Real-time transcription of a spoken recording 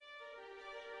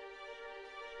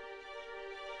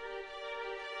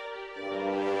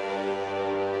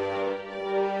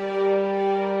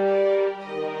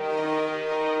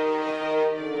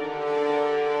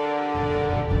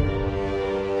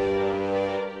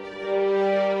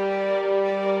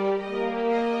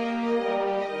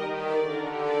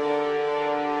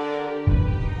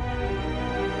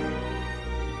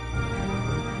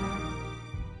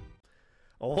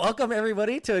Welcome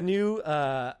everybody to a new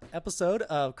episode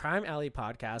of Crime Alley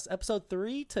Podcast, episode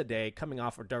 3 today, coming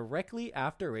off directly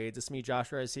after raids. It's me,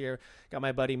 Josh Reyes here. Got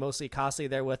my buddy Mostly Costly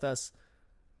there with us.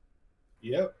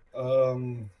 Yep.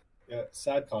 Yeah,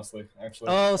 sad Costly, actually.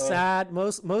 Oh, sad.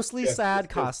 Mostly yeah, sad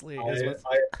Costly. I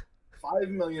 5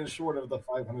 million short of the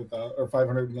 500,000 or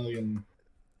 500 million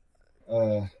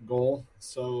goal.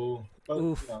 So, but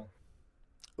Oof. you know,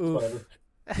 Oof. whatever.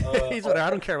 He's whatever. I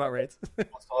don't care about raids. I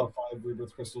still have 5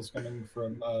 rebirth crystals coming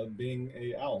from being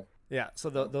a owl. Yeah. So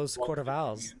those Court of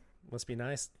Owls must be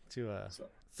nice to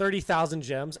 30,000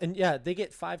 gems, and yeah, they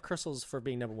get 5 crystals for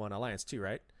being number 1 alliance too,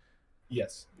 right?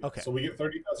 Yes. Okay. So we get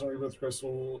 30,000 rebirth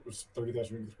crystals.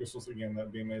 30,000 rebirth crystals again.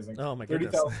 That'd be amazing. Oh my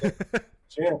goodness. 30,000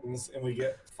 gems, and we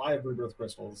get 5 rebirth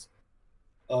crystals.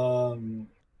 And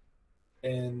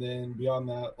then beyond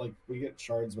that, like we get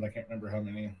shards, but I can't remember how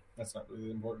many. That's not really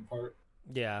the important part.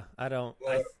 Yeah, I don't.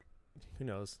 Who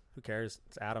knows? Who cares?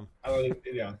 It's Adam.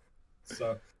 Yeah.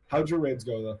 So, how'd your raids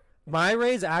go though? My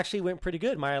raids actually went pretty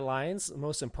good. My alliance,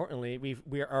 most importantly,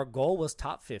 our goal was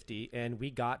top 50, and we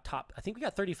got top. I think we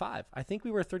got 35. I think we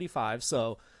were 35.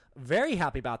 So very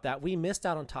happy about that. We missed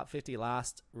out on top 50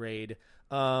 last raid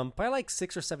by like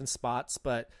 6 or 7 spots,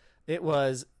 but it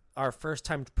was our first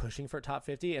time pushing for top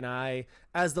 50, and I,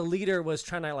 as the leader, was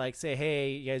trying to like say,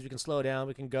 hey, you guys, we can slow down,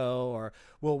 we can go, or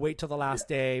we'll wait till the last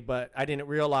day. But I didn't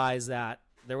realize that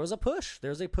there was a push. There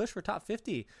was a push for top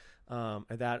 50.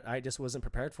 That I just wasn't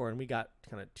prepared for, and we got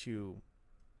kind of too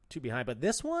behind. But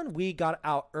this one, we got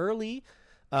out early.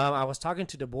 I was talking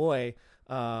to DuBois,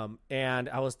 and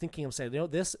I was thinking of saying,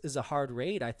 this is a hard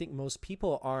raid. I think most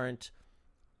people aren't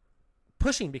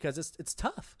pushing because it's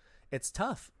tough. It's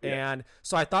tough. Yeah. And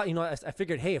so I thought, I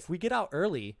figured, hey, if we get out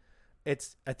early,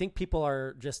 I think people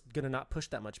are just going to not push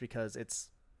that much because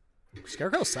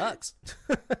Scarecrow sucks.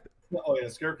 Oh yeah,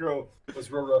 Scarecrow was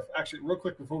real rough. Actually, real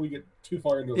quick before we get too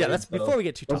far into before we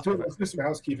get too tough. Let's do some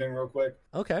housekeeping real quick.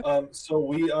 Okay. So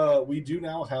we do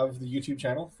now have the YouTube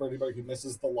channel for anybody who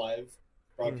misses the live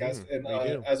broadcast, and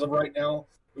as of right now,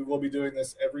 we will be doing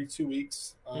this every 2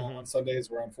 weeks on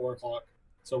Sundays around 4:00.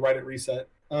 So right at reset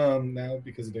now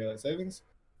because of daylight savings.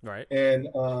 Right. And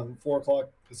 4:00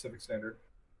 Pacific Standard,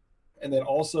 and then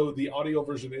also the audio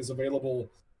version is available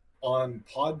on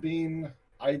Podbean,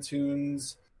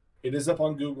 iTunes. It is up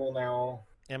on Google now.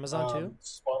 Amazon too?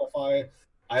 Spotify.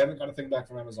 I haven't got a thing back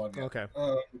from Amazon yet. Okay.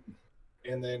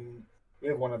 And then we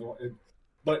have one other one.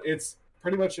 But it's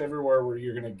pretty much everywhere where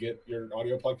you're going to get your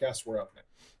audio podcasts. We're up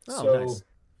now. Oh,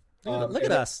 nice. Look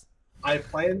at us. I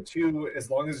plan to, as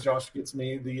long as Josh gets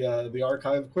me the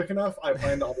archive quick enough, I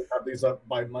plan to always have these up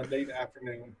by Monday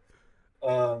afternoon.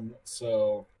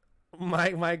 So...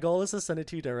 My goal is to send it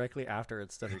to you directly after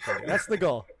it's done recording. That's the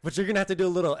goal. But you're gonna have to do a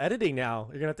little editing now.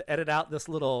 You're gonna have to edit out this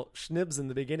little schnibs in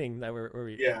the beginning that where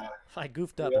we. Yeah. I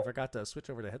goofed up. I forgot to switch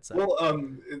over to headset. Well,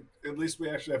 at least we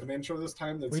actually have an intro this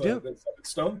time. That's, we do. That's set in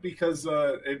stone because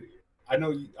I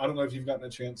don't know if you've gotten a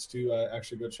chance to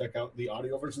actually go check out the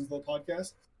audio versions of the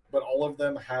podcast, but all of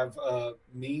them have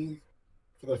me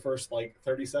for the first like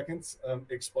 30 seconds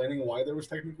explaining why there was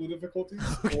technical difficulties.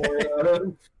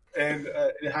 Okay. And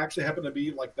it actually happened to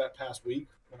be like that past week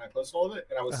when I posted all of it,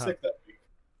 and I was sick that week.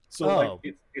 So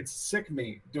like it's sick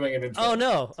me doing an intro. Oh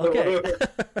no! Okay.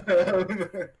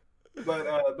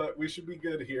 But we should be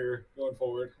good here going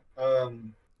forward.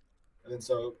 And then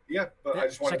but I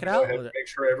just wanted to go ahead and make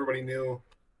sure everybody knew,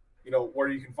 where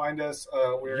you can find us.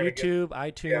 We're YouTube,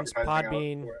 iTunes,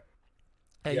 Podbean,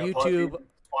 YouTube.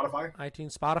 Spotify.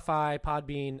 iTunes, Spotify,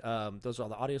 Podbean. Those are all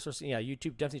the audio sources. Yeah,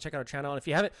 YouTube. Definitely check out our channel. And if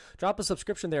you haven't, drop a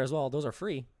subscription there as well. Those are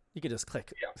free. You can just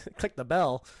click the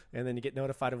bell, and then you get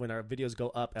notified of when our videos go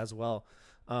up as well.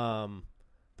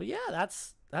 But yeah,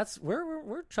 that's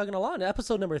we're chugging along.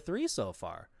 Episode number 3 so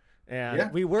far,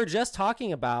 and we were just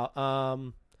talking about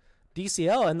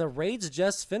DCL, and the raids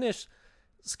just finished.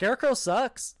 Scarecrow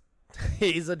sucks.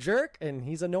 He's a jerk, and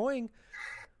he's annoying.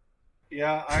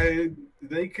 Yeah,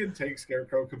 they could take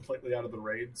Scarecrow completely out of the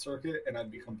raid circuit, and I'd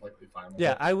be completely fine with it.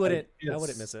 Yeah, I wouldn't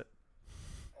miss it.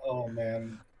 Oh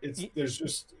man,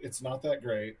 it's not that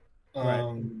great.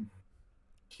 Right.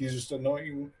 He's just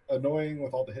annoying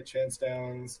with all the hit chance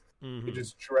downs. Mm-hmm. It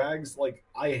just drags. Like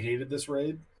I hated this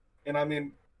raid, and I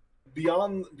mean,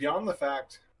 beyond the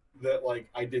fact that like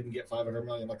I didn't get 500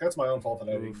 million, like that's my own fault that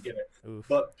I didn't get it. Oof.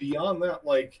 But beyond that,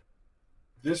 like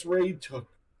this raid took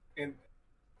and.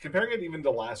 Comparing it even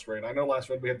to last raid, I know last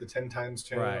raid we had the 10 times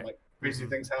tune, and like crazy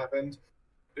things happened.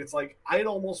 It's like I'd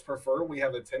almost prefer we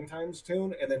have a 10 times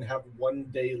tune and then have 1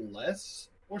 day less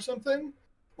or something,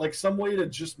 like some way to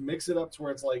just mix it up to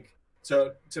where it's like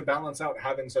to balance out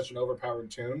having such an overpowered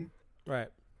tune. Right.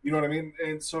 You know what I mean?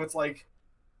 And so it's like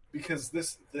because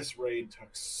this raid took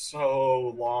so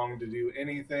long to do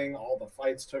anything. All the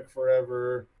fights took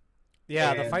forever.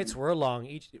 Yeah, the And, fights were long,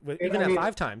 and even I at mean,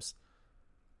 5 times.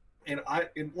 and I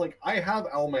have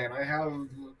Owlman, I have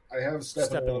Steppenwolf,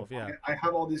 Steppenwolf, yeah. I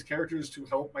have all these characters to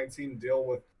help my team deal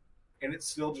with, and it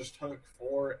still just took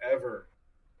forever.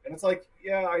 And it's like,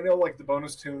 yeah, I know like the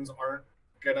bonus tunes aren't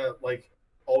gonna like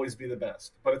always be the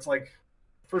best, but it's like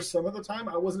for some of the time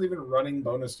I wasn't even running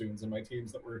bonus tunes in my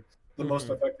teams that were the most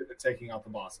Mhm. effective at taking out the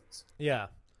bosses. Yeah.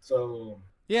 So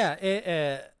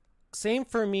Yeah, same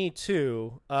for me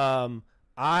too.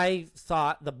 I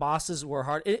thought the bosses were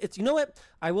hard. It's you know what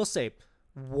I will say,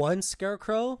 one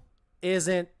scarecrow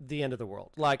isn't the end of the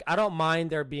world. Like I don't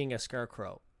mind there being a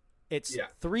scarecrow. It's yeah,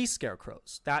 3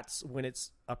 scarecrows. That's when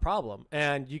it's a problem,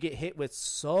 and you get hit with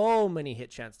so many hit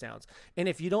chance downs. And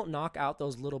if you don't knock out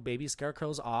those little baby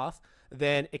scarecrows off,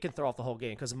 then it can throw off the whole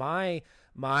game. Because my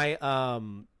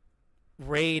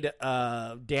raid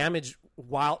damage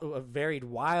varied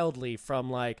wildly from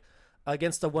like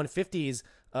against the 150s.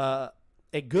 A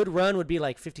good run would be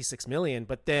like 56 million,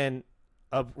 but then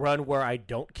a run where I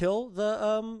don't kill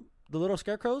the little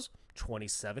scarecrows,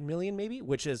 27 million maybe,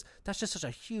 which is that's just such a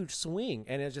huge swing.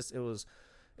 And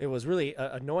it was really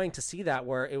annoying to see that,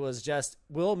 where it was just,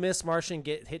 will Miss Martian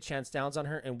get hit chance downs on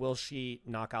her, and will she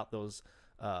knock out those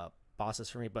bosses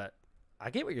for me? But I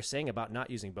get what you're saying about not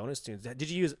using bonus tunes. Did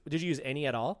you use any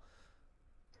at all?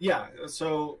 yeah.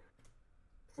 So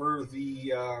for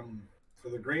the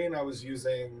green, I was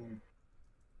using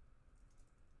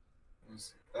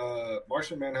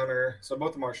Martian Manhunter, so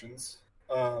both the Martians,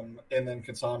 and then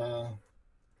Katana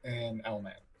and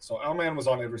Owlman. So Owlman was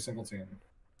on every single team.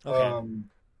 Okay.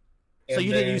 So And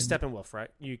you didn't then- use Steppenwolf, right?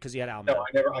 Because you had Owlman. No,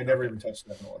 I never Okay. even touched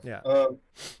Steppenwolf. Yeah.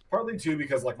 Partly too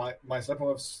because like my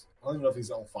Steppenwolf's, I don't even know if he's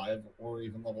L5 or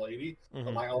even level 80, but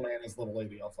Mhm. my Owlman is level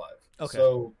 80 L5. Okay.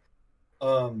 So,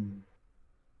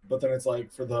 but then it's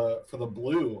like for the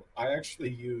blue, I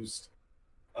actually used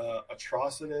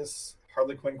Atrocitus,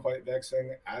 Harley Quinn, Quite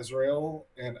Vexing, Azrael,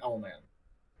 and Owlman,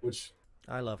 which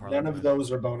I love Harley none Quinn. of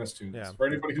those are bonus tunes. Yeah. For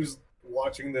anybody who's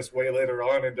watching this way later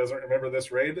on and doesn't remember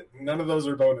this raid, none of those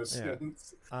are bonus Yeah.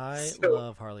 tunes. I So-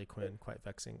 love Harley Quinn. Quite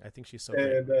vexing. I think she's so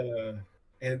great.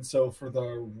 And so for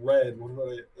the red,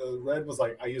 the red was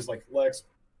like I used like Lex,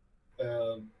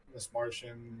 Miss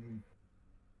Martian.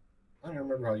 I don't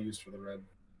remember how I used for the red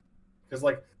because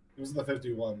like it was the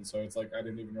 51, so it's like I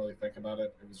didn't even really think about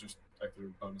it. It was just I threw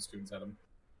bonus tunes at him.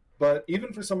 But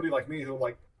even for somebody like me who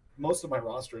like most of my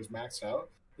roster is maxed out,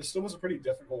 this still was a pretty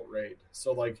difficult raid.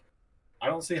 So like I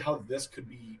don't see how this could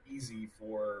be easy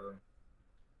for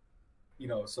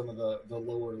some of the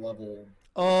lower level.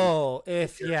 Oh, Yeah,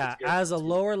 it's as a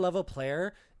lower level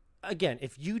player, again,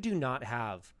 if you do not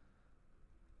have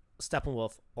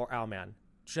Steppenwolf or Owlman,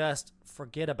 just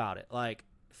forget about it. Like,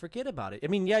 forget about it. I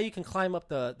mean, yeah, you can climb up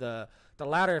the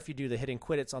ladder if you do the hit and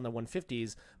quit. It's on the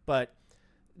 150s, but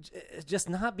just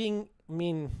not being. I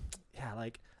mean, yeah,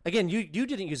 like again, you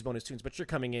didn't use bonus tunes, but you're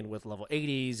coming in with level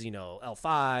 80s,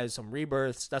 L5s, some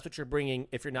rebirths. That's what you're bringing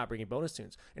if you're not bringing bonus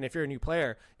tunes. And if you're a new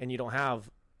player and you don't have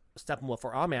Steppenwolf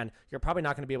or Owlman, you're probably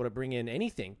not going to be able to bring in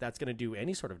anything that's going to do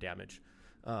any sort of damage.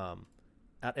 And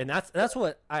that's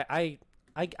what I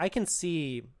can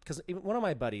see, because one of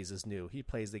my buddies is new. He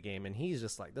plays the game and he's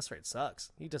just like, this raid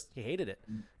sucks. He hated it,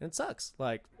 and it sucks.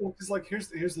 Like, Well, because like here's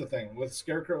the thing with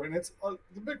Scarecrow, and it's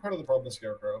the big part of the problem with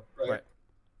Scarecrow, right?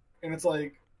 And it's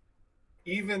like,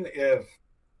 even if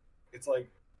it's like,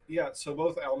 yeah, so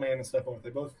both Owlman and Steppenwolf, they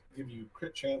both give you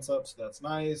crit chance ups. So that's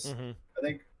nice. mhm. I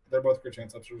think they're both crit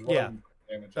chance ups. There's one Yeah.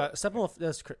 damage up. Steppenwolf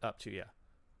does crit up too, yeah.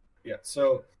 Yeah.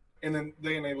 So and then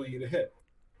they enable you to hit.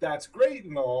 That's great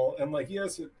and all, and like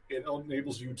yes, it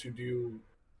enables you to do,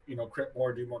 crit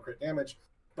more, do more crit damage.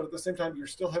 But at the same time, you're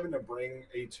still having to bring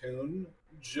a tune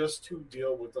just to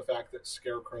deal with the fact that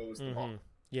Scarecrow is the bomb.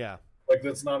 Yeah. Like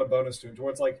that's not a bonus tune. To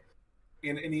where it's like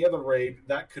in any other raid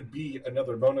that could be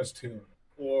another bonus tune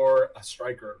or a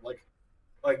striker. Like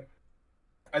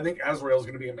I think Azrael is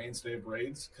going to be a mainstay of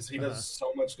raids because he does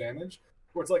so much damage.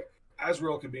 Where it's like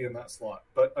Azrael could be in that slot,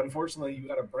 but unfortunately you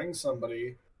got to bring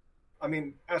somebody. I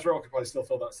mean, Azrael could probably still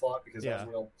fill that slot because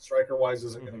Azrael striker wise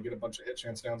isn't going to get a bunch of hit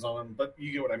chance downs on him. But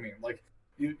you get what I mean. Like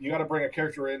you got to bring a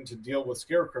character in to deal with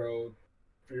Scarecrow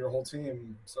for your whole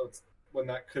team. So it's when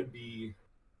that could be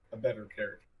a better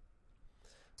character.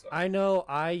 So. I know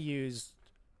I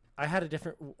had a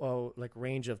different like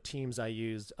range of teams I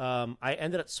used. I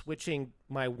ended up switching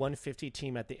my 150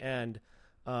 team at the end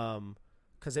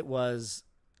because it was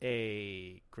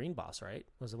a green boss, right?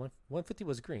 Was it 150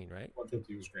 was green, right?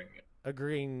 150 was green. Yeah. A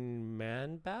green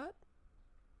man bat?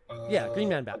 Yeah, green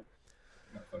man bat.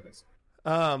 No, focus.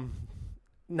 Um,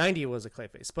 90 was a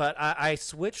Clayface, but I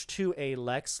switched to a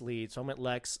Lex lead, so I went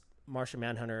Lex, Martian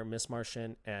Manhunter, Miss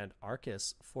Martian, and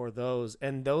Arcus for those,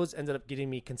 and those ended up getting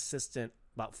me consistent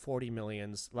about 40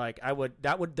 millions. Like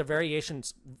the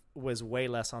variations was way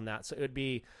less on that, so it would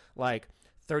be like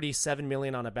 37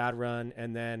 million on a bad run,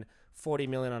 and then 40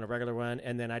 million on a regular run,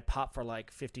 and then I'd pop for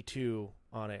like 52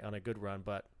 on a good run.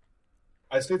 But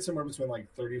I stayed somewhere between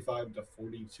like 35 to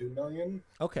 42 million.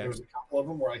 okay, There was a couple of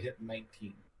them where I hit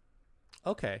 19.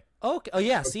 okay. Oh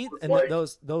yeah, see, and like,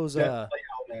 those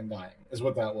Outman dying is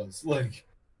what that was like.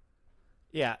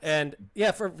 Yeah, and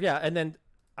and then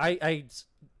I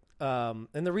and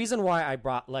the reason why I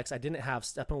brought Lex, I didn't have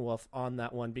Steppenwolf on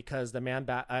that one because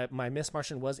my Miss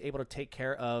Martian was able to take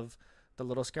care of the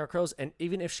little scarecrows, and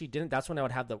even if she didn't, that's when I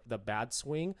would have the bad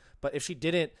swing. But if she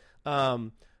didn't,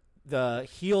 the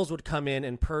heals would come in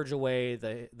and purge away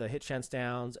the hit chance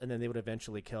downs, and then they would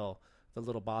eventually kill the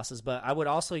little bosses. But I would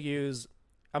also use.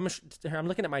 I'm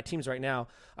looking at my teams right now.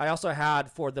 I also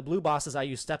had for the blue bosses, I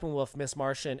used Steppenwolf, Miss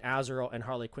Martian, Azrael, and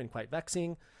Harley Quinn quite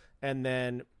vexing. And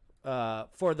then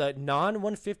for the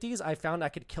non-150s, I found I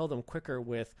could kill them quicker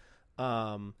with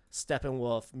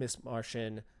Steppenwolf, Miss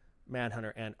Martian,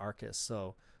 Manhunter, and Arcus.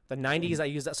 So the 90s, I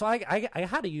used that. So I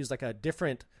had to use like a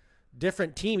different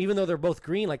team, even though they're both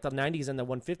green, like the 90s and the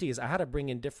 150s. I had to bring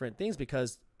in different things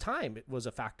because time was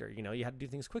a factor. You know, you had to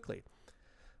do things quickly.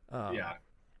 Yeah.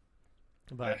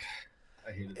 But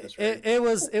I hated this raid.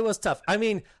 It was tough. I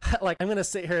mean, like I'm gonna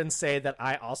sit here and say that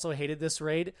I also hated this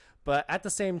raid, but at the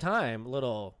same time,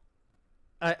 I'm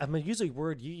gonna use a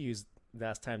word you used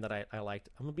last time that I liked.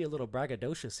 I'm gonna be a little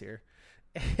braggadocious here,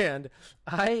 and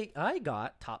I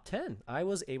got top 10. I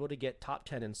was able to get top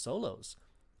 10 in solos.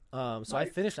 So nice.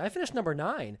 I finished number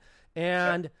 9,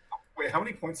 and wait, how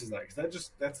many points is that?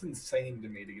 Because that's insane to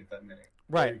me to get that many.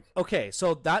 Right. Like, okay.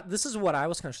 So this is what I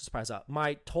was kind of surprised at.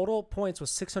 My total points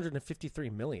was 653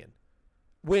 million,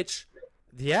 which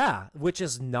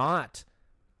is not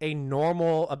a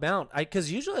normal amount.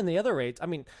 Because usually in the other raids, I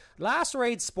mean, last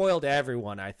raid spoiled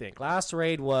everyone. I think last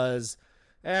raid was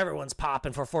everyone's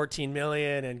popping for 14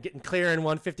 million and getting clear in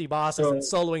 150 bosses and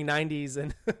soloing 90s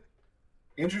and.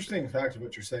 Interesting fact of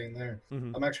what you're saying there.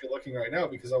 Mm-hmm. I'm actually looking right now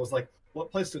because I was like,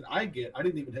 what place did I get? I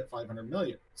didn't even hit 500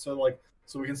 million.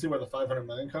 So we can see where the 500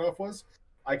 million cutoff was.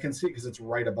 I can see it because it's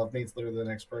right above me. It's literally the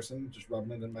next person, just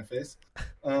rubbing it in my face.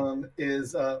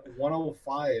 Is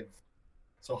 105.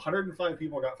 So 105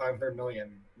 people got 500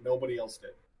 million. Nobody else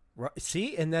did. Right.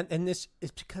 See, and this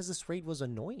is because this raid was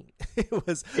annoying. It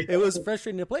was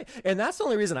frustrating to play, and that's the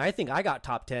only reason I think I got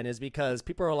top 10 is because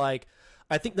people are like,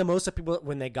 I think the most of people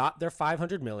when they got their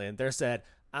 500 million, they said,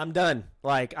 "I'm done.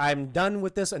 Like I'm done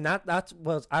with this," and that's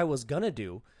what I was gonna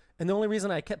do. And the only reason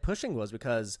I kept pushing was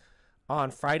because on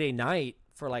Friday night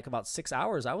for like about 6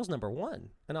 hours, I was number 1.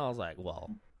 And I was like,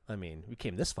 well, I mean, we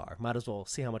came this far. Might as well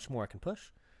see how much more I can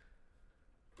push.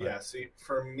 But, yeah, see,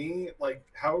 for me, like,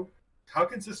 how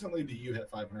consistently do you hit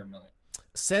 500 million?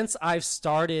 Since I've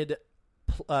started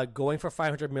going for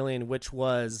 500 million, which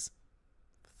was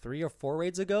 3 or 4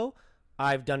 raids ago,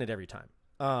 I've done it every time.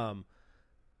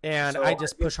 And so I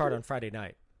just push hard on Friday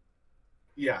night.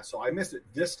 Yeah, so I missed it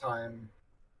this time.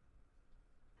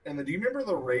 And then, do you remember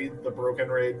the broken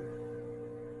raid?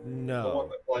 No. The one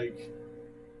that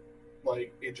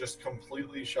like it just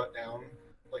completely shut down,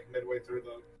 like midway through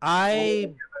the.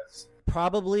 I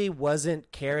probably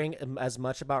wasn't caring as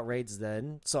much about raids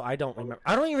then, so I don't remember.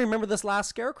 I don't even remember this last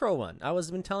Scarecrow one. I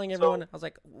was been telling everyone, I was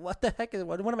like, "What the heck?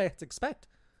 What am I to expect?"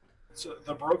 So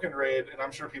the broken raid, and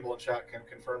I'm sure people in chat can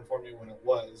confirm for me when it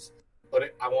was,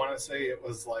 but I want to say it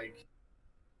was like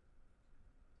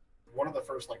one of the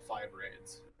first like 5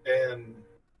 raids. And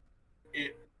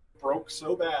it broke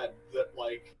so bad that,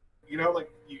 like, you know,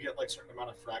 like you get like certain amount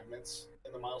of fragments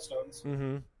in the milestones.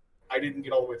 Mm-hmm. I didn't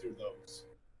get all the way through those.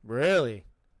 Really?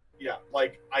 Yeah,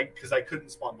 like because I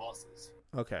couldn't spawn bosses.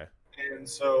 Okay. And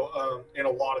so, and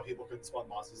a lot of people couldn't spawn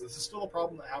bosses. This is still a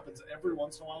problem that happens every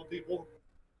once in a while with people.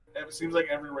 It seems like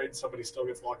every raid somebody still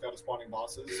gets locked out of spawning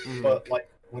bosses. Mm-hmm. But like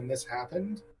when this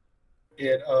happened,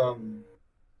 it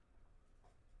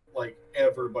like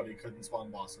everybody couldn't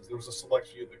spawn bosses. There was a select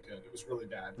few that could. It was really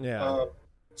bad. Yeah.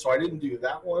 So I didn't do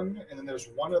that one, and then there's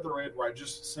one other raid where I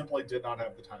just simply did not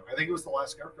have the time. I think it was the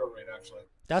last Scarecrow raid, actually.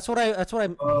 That's what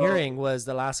I'm hearing was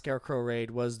the last Scarecrow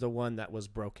raid was the one that was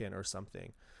broken or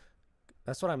something.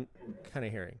 That's what I'm kind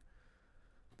of hearing.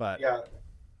 But yeah.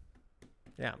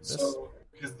 So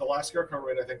because the last Scarecrow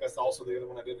raid, I think that's also the other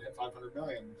one I didn't hit 500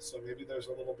 million. So maybe there's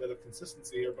a little bit of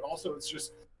consistency here, but also it's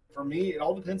just for me, it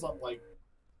all depends on like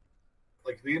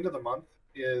the end of the month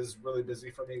is really busy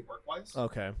for me work wise.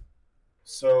 Okay.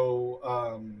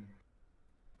 So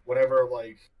whenever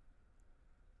like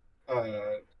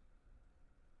uh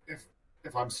if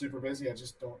if I'm super busy, I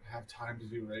just don't have time to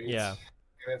do raids, Yeah.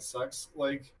 and it sucks.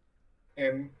 Like,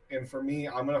 and for me,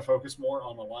 I'm gonna focus more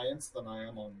on alliance than I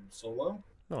am on solo,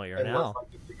 No, you're unless now.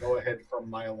 I get to go ahead from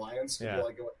my alliance to Yeah. be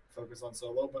like go focus on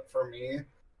solo. But for me,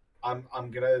 I'm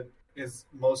gonna is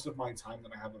most of my time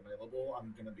that I have available,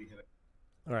 I'm gonna be hitting.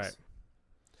 All right.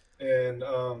 And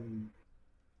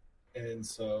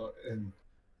and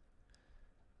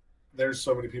there's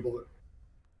so many people that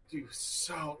do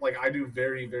so like I do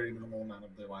very very minimal amount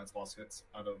of the alliance boss hits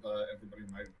out of everybody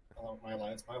in my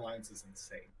alliance. My alliance is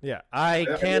insane. Yeah. I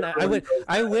It can. I really would. goes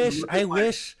I back. wish. Look I at my-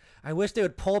 wish. I wish they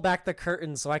would pull back the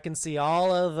curtain so I can see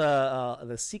all of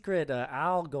the secret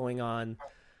owl going on.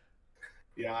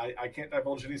 Yeah, I can't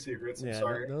divulge any secrets. I'm Yeah.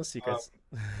 sorry. No secrets.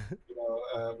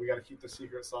 We got to keep the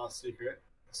secret sauce secret.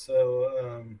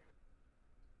 So,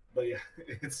 but yeah,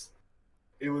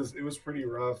 it was pretty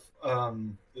rough.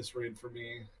 This raid for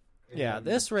me. Yeah, And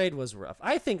this raid was rough.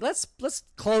 I think let's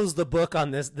close the book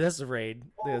on this raid.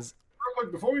 This. real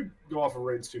quick before we go off of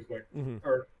raids too quick, Mhm.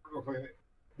 or real quick,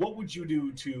 what would you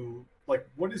do to like?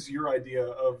 What is your idea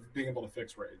of being able to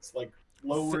fix raids? Like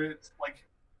lower it, like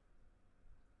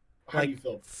how Like do you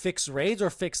feel? fix raids or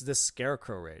fix this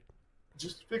scarecrow raid?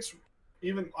 Just fix.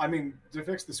 Even I mean, to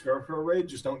fix the Scarecrow raid,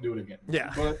 just don't do it again.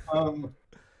 Yeah. But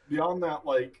beyond that,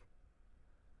 like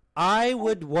I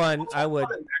would one. I would.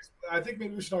 I think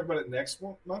maybe we should talk about it next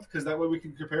month because that way we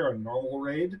can compare a normal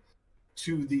raid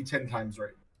to the 10 times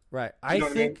raid. Right. You I know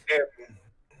what mean? think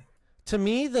to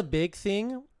me the big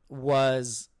thing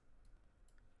was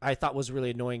I thought was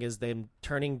really annoying is them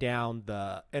turning down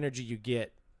the energy you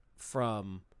get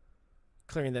from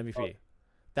clearing the MVP. Oh.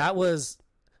 That was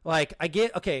like I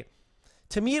get okay.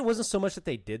 To me, it wasn't so much that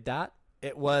they did that.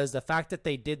 It was the fact that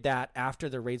they did that after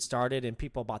the raid started and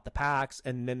people bought the packs,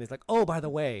 and then it's like, oh, by the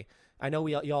way, I know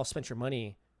y'all spent your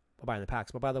money buying the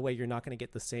packs, but by the way, you're not going to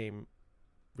get the same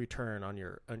return on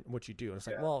what you do. And it's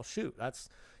like, Yeah. well, shoot, that's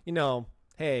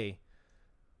hey,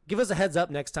 give us a heads up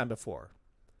next time before.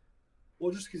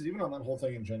 Well, just because even on that whole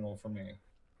thing in general for me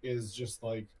is just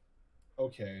like,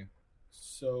 okay,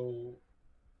 so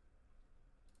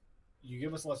you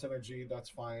give us less energy, that's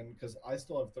fine, because I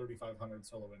still have 3,500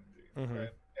 solo energy, Mhm.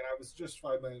 right? And I was just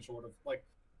 5 million short of like,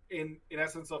 in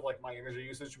essence of like my energy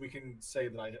usage, we can say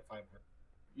that I hit 500.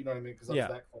 You know what I mean? Because I was Yeah.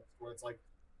 that close. Where it's like,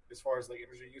 as far as like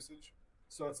energy usage,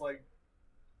 so it's like,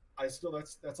 I still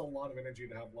that's a lot of energy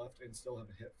to have left and still have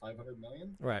hit 500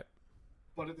 million. Right.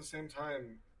 But at the same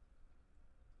time,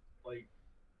 like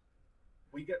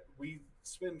we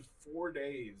spend 4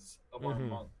 days of our Mhm.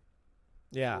 month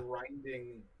Yeah.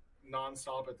 grinding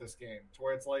nonstop at this game to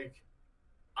where it's like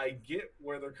I get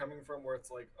where they're coming from where it's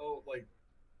like, oh, like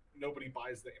nobody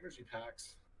buys the energy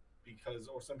packs because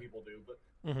or some people do, but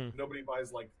hmm nobody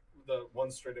buys like the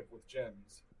ones straight up with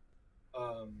gems.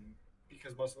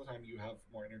 Because most of the time you have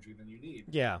more energy than you need.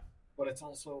 Yeah. But it's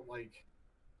also like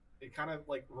it kind of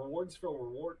like raids feel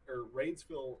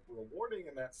rewarding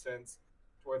in that sense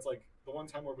to where it's like the one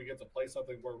time where we get to play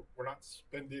something where we're not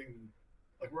spending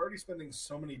like we're already spending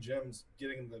so many gems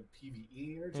getting the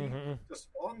PvE energy hmm to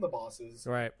spawn the bosses.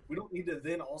 Right. We don't need to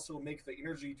then also make the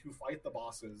energy to fight the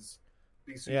bosses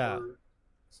be super Yeah.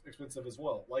 expensive as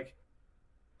well. Like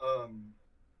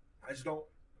I just don't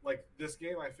like this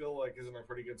game. I feel like is in a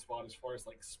pretty good spot as far as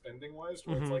like spending wise.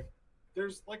 Where Mhm. it's like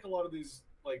there's like a lot of these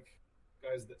like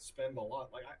guys that spend a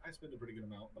lot. Like I spend a pretty good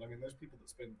amount, but I mean there's people that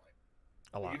spend like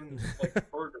A lot. even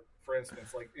like Burger, for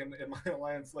instance. Like in my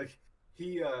alliance, like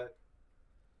he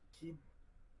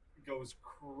goes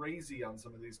crazy on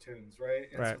some of these tunes, right?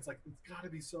 And so Right. it's like it's got to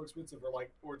be so expensive,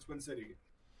 or Twin City,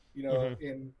 you know. Mhm.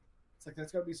 And it's like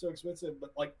that's got to be so expensive,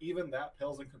 but like even that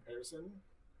pales in comparison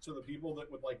to the people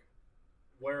that would like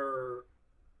were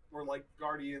like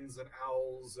Guardians and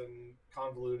Owls and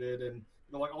Convoluted and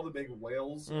like all the big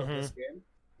whales of this game,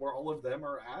 where all of them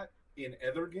are at in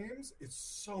other games. It's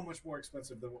so much more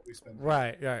expensive than what we spend.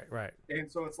 Right. Right.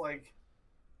 And so it's like,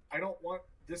 I don't want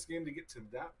this game to get to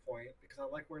that point because I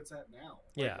like where it's at now.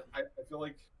 Like, Yeah. I feel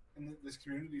like this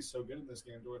community is so good in this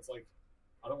game where it's like,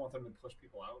 I don't want them to push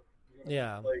people out. You know?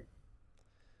 Yeah. Like,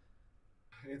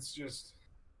 it's just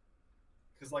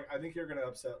because like I think you're gonna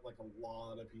upset like a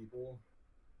lot of people.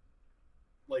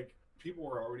 Like people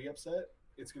were already upset.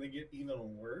 It's gonna get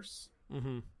even worse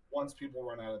hmm once people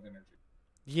run out of energy.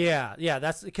 Yeah. Yeah.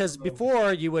 That's because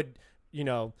before you would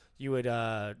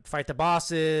fight the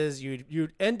bosses.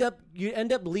 You'd end up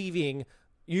leaving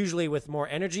usually with more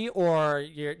energy, or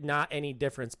you're not any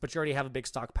difference, but you already have a big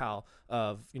stockpile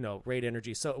of raid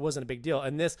energy, so it wasn't a big deal.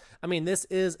 And this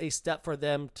is a step for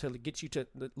them to get you to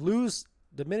lose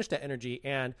diminish that energy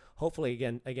and hopefully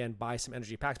again buy some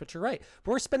energy packs. But you're right,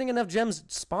 we're spending enough gems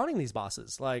spawning these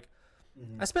bosses. Like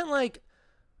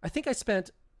I think I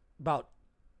spent about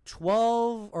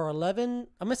 12 or 11,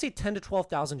 I'm gonna say 10 to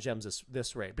 12,000 gems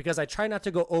this rate, because I try not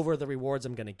to go over the rewards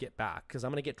I'm gonna get back, because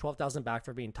I'm gonna get 12,000 back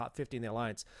for being top 50 in the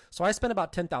alliance. So I spent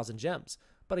about 10,000 gems.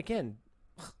 But again,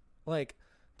 like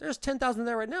there's 10,000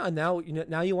 there right now, and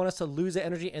now you want us to lose the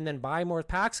energy and then buy more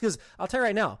packs? Because I'll tell you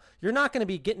right now, you're not going to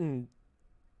be getting.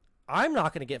 I'm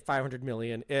not going to get 500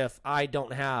 million if I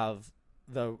don't have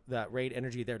that raid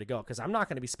energy there to go, because I'm not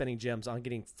going to be spending gems on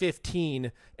getting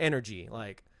 15 energy.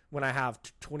 Like when I have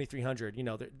 2,300,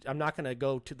 I'm not going to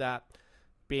go to that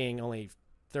being only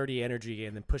 30 energy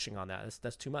and then pushing on that.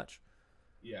 That's too much.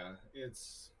 Yeah,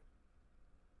 it's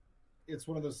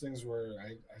one of those things where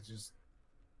I just.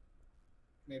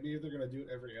 Maybe they're going to do it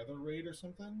every other raid or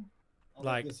something.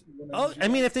 Like, I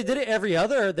mean, if they did it every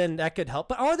other, then that could help.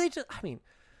 But are they just, I mean,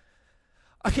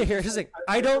 okay, here's the thing.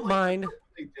 I don't mind. When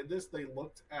they did this, they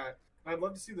looked at, I'd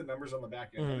love to see the numbers on the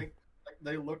back end. I think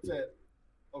they looked at,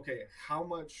 okay, how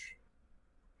much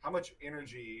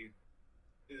energy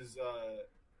is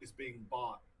being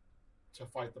bought to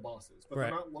fight the bosses. But they're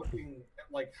not looking at,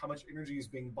 like, how much energy is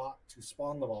being bought to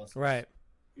spawn the bosses. Right.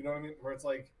 You know what I mean? Where it's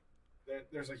like,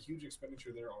 there's a huge expenditure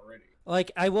there already.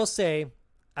 Like, I will say,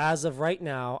 as of right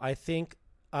now, I think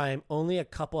I'm only a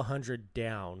couple hundred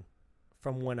down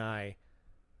from when I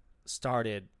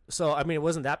started. So, I mean, it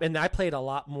wasn't that, and I played a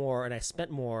lot more and I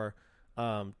spent more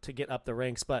to get up the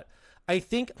ranks. But I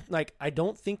think, like, I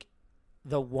don't think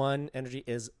the one energy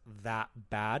is that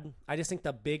bad. I just think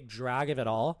the big drag of it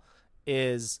all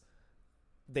is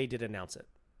they did announce it.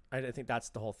 I think that's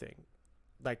the whole thing.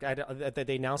 Like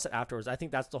they announced it afterwards. I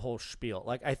think that's the whole spiel.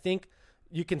 Like I think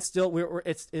you can still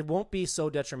it won't be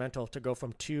so detrimental to go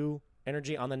from 2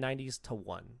 energy on the 90s to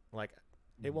 1. Like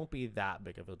it won't be that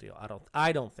big of a deal.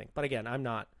 I don't think. But again, I'm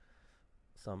not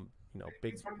some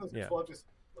big. It's one of those things. We'll just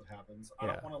what happens. I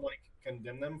don't want to like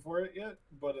condemn them for it yet,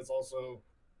 but it's also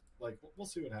like we'll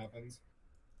see what happens.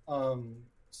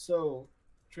 So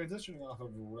transitioning off of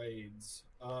raids,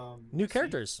 new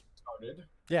characters started.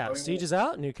 Yeah, Siege is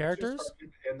out. New characters.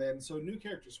 And then, so new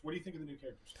characters. What do you think of the new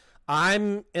characters?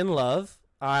 I'm in love.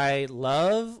 I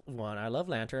love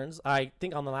lanterns. I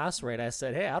think on the last raid I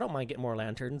said, hey, I don't mind getting more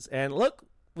lanterns. And look,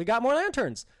 we got more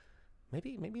lanterns.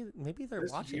 Maybe they're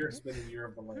this watching. This year has been the year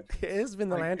of the lantern. It has been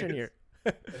the lantern year.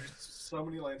 There's so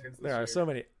many lanterns this year. There are so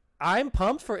many. I'm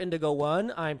pumped for Indigo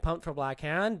 1. I'm pumped for Black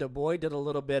Hand. The boy did a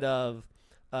little bit of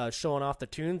showing off the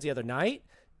tunes the other night.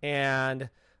 And...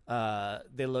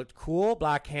 they looked cool.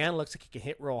 Black Hand looks like he can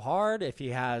hit real hard if they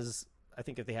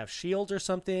have shields or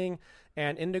something.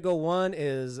 And Indigo 1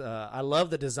 is, I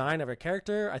love the design of her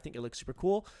character. I think it looks super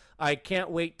cool. I can't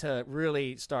wait to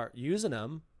really start using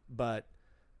them, but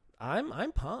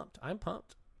I'm pumped. I'm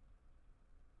pumped.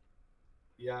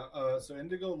 Yeah. So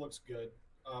Indigo looks good.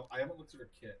 I haven't looked at her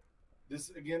kit. This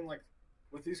again, like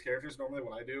with these characters, normally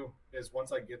what I do is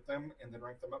once I get them and then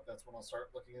rank them up, that's when I'll start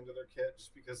looking into their kit,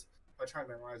 just because if I try and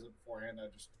memorize it beforehand, I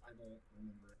don't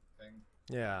remember anything.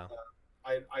 Yeah.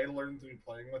 I learned through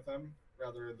playing with them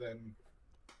rather than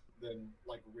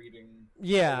like reading.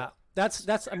 Yeah,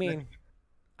 that's. I mean,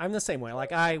 I'm the same way.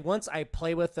 Like once I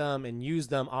play with them and use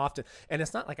them often, and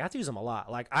it's not like I have to use them a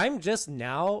lot. Like I've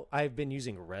been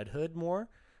using Red Hood more.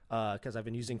 Because I've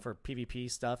been using for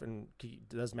PvP stuff and he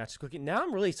does matches quickly. Now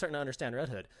I'm really starting to understand Red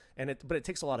Hood, but it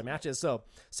takes a lot of matches. So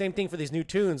same thing for these new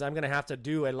tunes. I'm gonna have to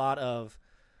do a lot of,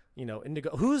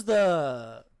 Indigo. Who's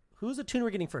the tune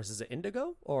we're getting first? Is it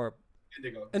Indigo or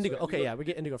Indigo? Indigo. So Okay, yeah, we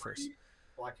get Indigo first.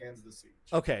 Black Hand's the Siege.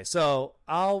 Okay, so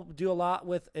I'll do a lot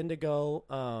with Indigo.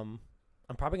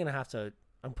 I'm probably gonna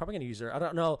use her. I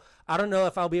don't know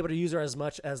if I'll be able to use her as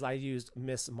much as I used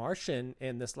Miss Martian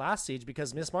in this last siege,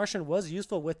 because Miss Martian was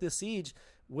useful with this siege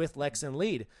with Lex and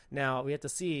lead. Now we have to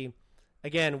see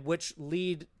again which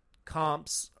lead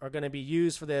comps are going to be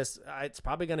used for this. It's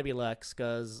probably going to be Lex,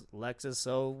 because Lex is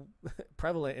so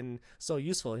prevalent and so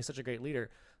useful. He's such a great leader.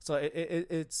 So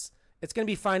it's going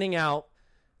to be finding out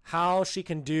how she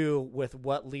can do with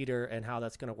what leader and how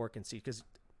that's going to work in siege, because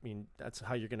I mean, that's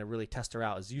how you're going to really test her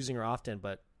out, is using her often,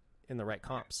 but in the right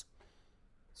comps.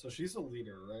 So she's a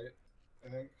leader, right? I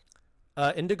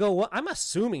think. Indigo, well, I'm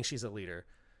assuming she's a leader.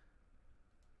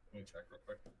 Let me check real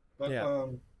quick. But, yeah.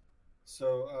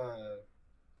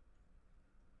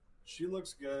 She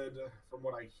looks good. From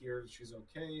what I hear, she's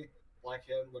okay. Black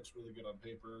Hand looks really good on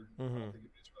paper. Mm-hmm. I don't think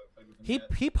anybody's really played with him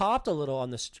yet. He popped a little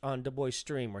on Du Bois'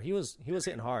 stream where he was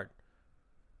hitting hard.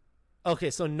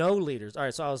 Okay, so no leaders. All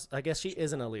right, so I guess she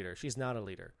isn't a leader. She's not a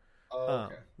leader.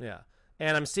 Okay. Yeah.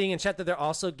 And I'm seeing in chat that they're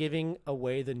also giving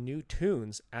away the new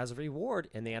tunes as a reward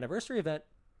in the anniversary event.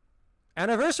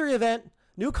 Anniversary event,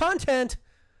 new content.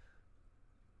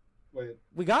 Wait,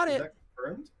 we got is it. that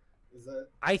confirmed? Is that?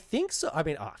 I think so. I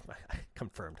mean,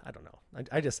 confirmed. I don't know.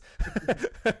 I just,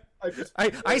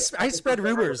 I spread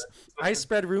rumors. I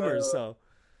spread rumors. So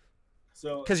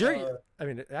because I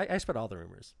mean, I spread all the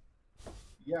rumors.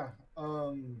 Yeah.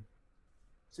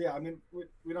 So yeah, I mean,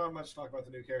 we don't have much to talk about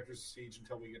the new characters of Siege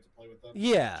until we get to play with them.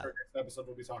 Yeah. Next episode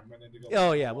we'll be talking about Indigo.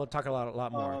 Oh yeah, we'll talk a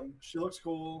lot more. She looks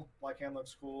cool. Black Hand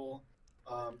looks cool.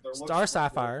 Star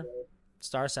Sapphire.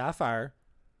 Star Sapphire.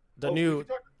 The new.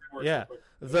 Yeah.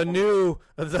 The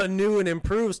new and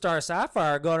improved Star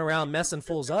Sapphire going around messing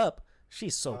fools up.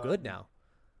 She's so good now.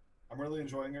 I'm really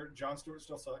enjoying her. John Stewart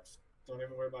still sucks. Don't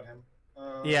even worry about him.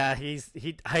 Yeah,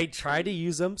 I tried to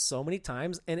use him so many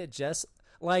times, and it just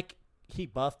like he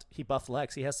buffed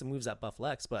Lex. He has some moves that buff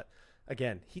Lex, but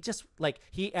again,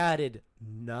 he added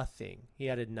nothing.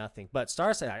 But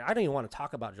Star Sapphire, I don't even want to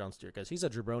talk about John Stewart because he's a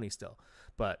jabroni still.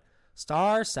 But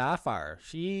Star Sapphire,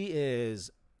 she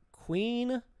is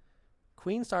Queen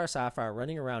Star Sapphire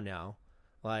running around now.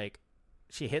 Like,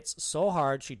 she hits so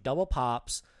hard, she double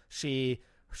pops. She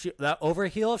that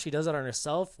overheal, if she does it on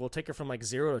herself, will take her from like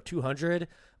 0 to 200.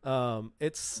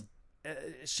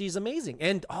 She's amazing,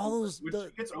 and all those. When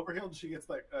she gets overhealed, she gets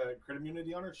like crit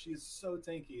immunity on her. She's so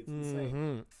tanky, it's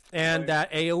insane. And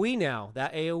that AOE now,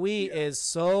 is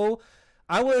so.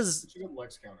 She's a good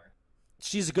Lex counter.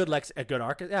 She's a good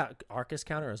Arcus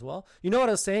counter as well. You know what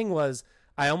I was saying was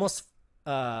I almost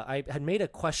I had made a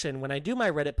question when I do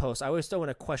my Reddit post. I always throw in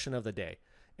a question of the day,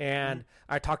 and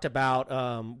I talked about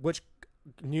which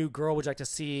new girl would you like to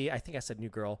see. I think I said new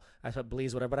girl. I put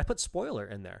Bleeze, whatever, but I put spoiler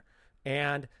in there.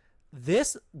 And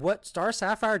what Star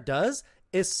Sapphire does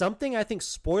is something I think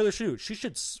spoiler should do. She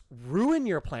should ruin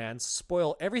your plans,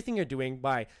 spoil everything you're doing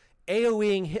by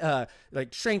AoEing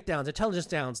like strength downs, intelligence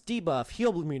downs, debuff,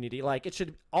 heal immunity. Like, it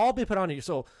should all be put on you.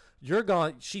 So you're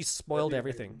gone. She spoiled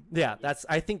everything. Yeah,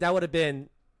 I think that would have been,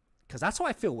 because that's how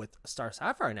I feel with Star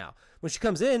Sapphire now. When she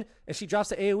comes in and she drops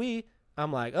the AoE,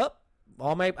 I'm like, oh,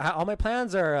 all my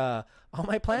plans are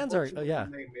yeah.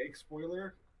 When they make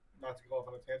spoiler, not to go off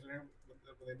on a tangent here,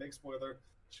 when they make spoiler,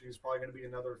 she's probably going to be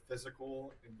another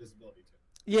physical invisibility too.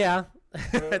 Yeah,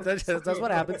 that's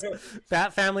what happens.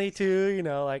 Bat family too,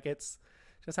 like it's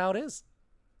just how it is.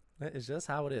 It's just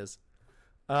how it is.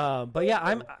 But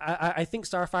yeah, I think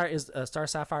Star Sapphire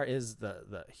is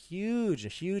the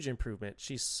huge improvement.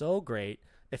 She's so great.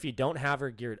 If you don't have her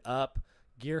geared up,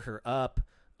 gear her up.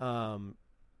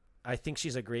 I think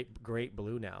she's a great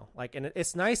blue now. Like, and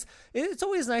it's nice. It's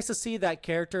always nice to see that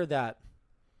character that,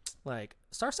 like,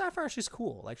 Star Sapphire, she's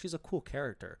cool. Like, she's a cool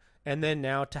character. And then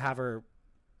now to have her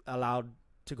allowed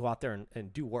to go out there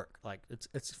and do work. Like,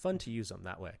 it's fun to use them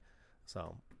that way.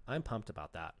 So I'm pumped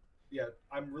about that. Yeah,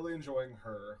 I'm really enjoying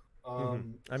her.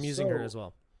 I'm using her as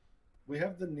well. We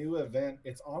have the new event.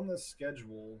 It's on the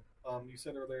schedule. You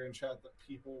said earlier in chat that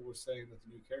people were saying that the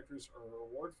new characters are a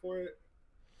reward for it.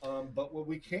 But what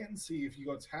we can see, if you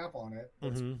go tap on it,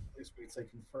 at least we can say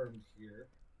confirmed here.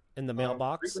 In the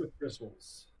mailbox? Rebirth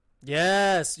crystals.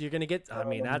 Yes, you're going to get, I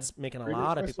mean, that's making a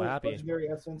lot of people happy. Legendary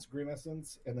essence, green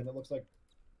essence, and then it looks like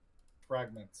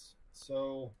fragments.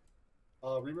 So,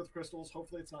 rebirth crystals,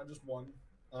 hopefully it's not just one.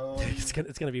 It's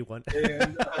gonna be one.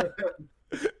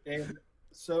 And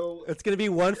so... It's going to be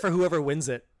one for whoever wins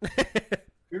it.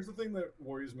 Here's the thing that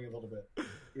worries me a little bit,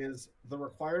 is the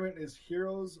requirement is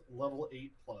heroes level 8+.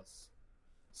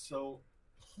 So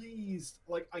please,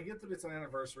 like, I get that it's an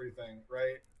anniversary thing,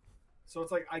 right? So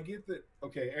it's like, I get that,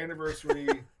 okay, anniversary,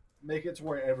 make it to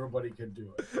where everybody can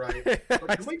do it, right? But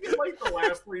can we get, like, the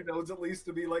last 3 nodes at least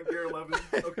to be, like, gear 11,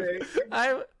 okay?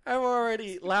 I'm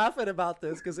already laughing about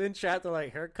this, because in chat they're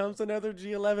like, here comes another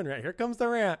G11 rant. Here comes the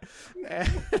rant.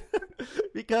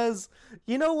 Because,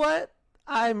 you know what?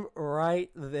 I'm right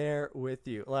there with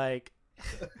you. Like,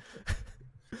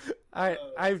 I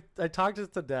talked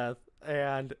it to death,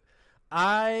 and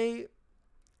I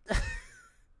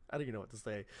don't even know what to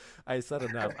say. I said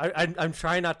enough. I'm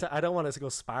trying not to. I don't want us to go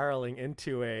spiraling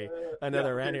into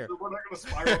another rant here. So we're not going to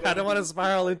spiral. I don't want to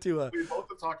spiral into a. We both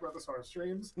have talked about this on our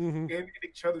streams and in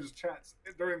each other's chats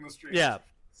during the stream. Yeah.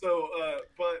 So,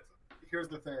 but here's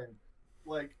the thing,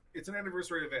 like, it's an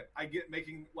anniversary event. I get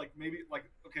making, like, maybe, like,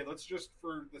 okay, let's just,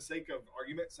 for the sake of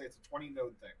argument, say it's a 20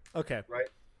 node thing. Okay. Right?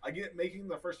 I get making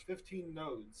the first 15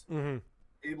 nodes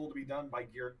able to be done by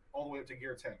gear, all the way up to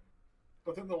gear 10.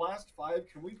 But then the last 5,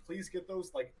 can we please get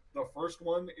those, like, the first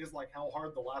one is, like, how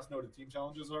hard the last node of team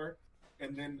challenges are,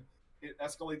 and then it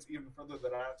escalates even further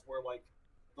than that, where, like,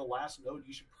 the last node,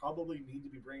 you should probably need to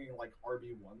be bringing, like,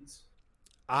 RB1s.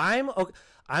 I'm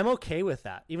okay with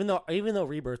that. Even though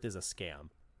Rebirth is a scam.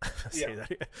 Say Yeah.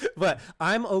 that. But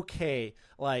I'm okay.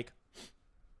 Like,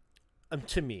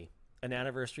 to me, an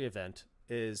anniversary event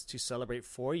is to celebrate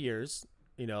 4 years,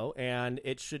 and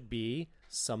it should be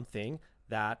something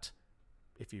that,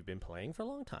 if you've been playing for a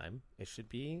long time, it should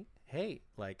be, hey,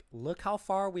 like, look how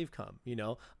far we've come.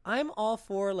 I'm all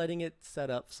for letting it set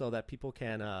up so that people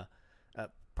can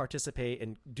participate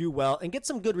and do well and get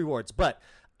some good rewards. But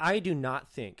I do not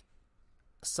think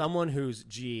someone who's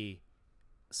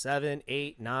G7,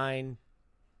 8, 9,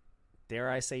 dare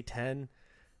I say 10,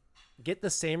 get the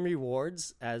same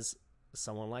rewards as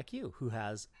someone like you who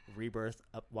has Rebirth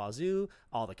up wazoo,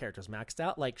 all the characters maxed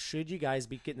out. Like, should you guys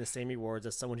be getting the same rewards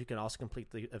as someone who can also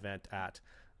complete the event at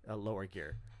a lower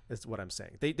gear? Is what I'm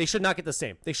saying. They should not get the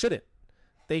same. They shouldn't.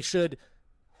 They should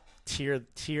tier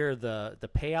the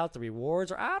payout, the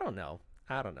rewards, or I don't know.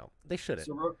 They shouldn't.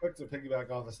 So real quick to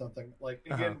piggyback off of something, like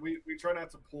again, we try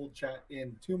not to pull chat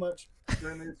in too much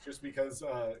during this, just because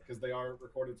they are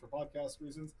recorded for podcast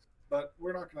reasons. But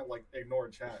we're not going to like ignore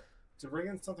chat to bring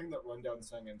in something that Rundown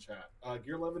sang in chat.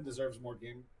 Gear 11 deserves more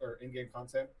game or in-game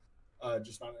content,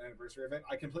 just not an anniversary event.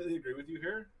 I completely agree with you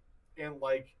here, and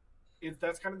like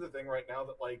that's kind of the thing right now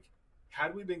that like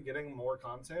had we been getting more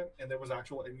content and there was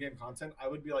actual in-game content, I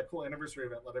would be like, cool, anniversary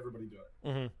event, let everybody do it.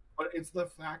 Mm-hmm. But it's the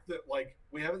fact that like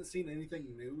we haven't seen anything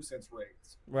new since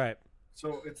raids, right?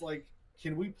 So it's like,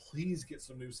 can we please get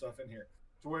some new stuff in here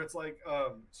to where it's like,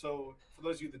 so for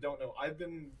those of you that don't know,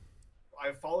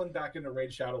 I've fallen back into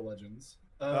Raid Shadow Legends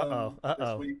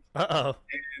this week,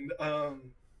 and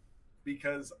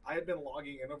because I had been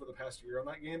logging in over the past year on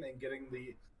that game and getting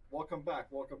the welcome back,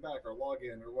 or log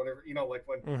in, or whatever, like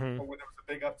when when there was a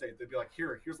big update, they'd be like,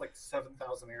 here's like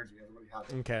 7,000 energy, everybody had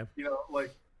it. Okay.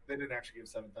 Like they didn't actually give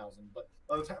 7,000, but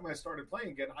by the time I started playing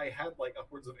again, I had like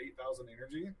upwards of 8,000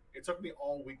 energy. It took me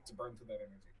all week to burn through that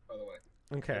energy, by the way.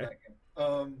 Okay.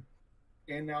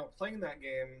 And now playing that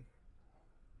game,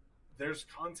 there's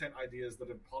content ideas that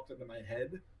have popped into my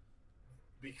head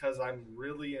because I'm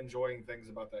really enjoying things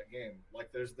about that game.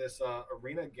 Like there's this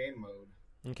arena game mode.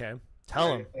 Okay.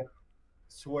 Tell him.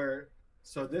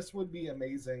 So this would be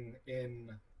amazing in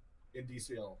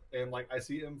DCL. And like I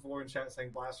see M4 in chat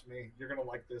saying blasphemy. You're gonna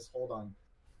like this. Hold on.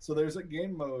 So there's a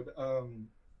game mode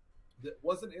that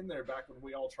wasn't in there back when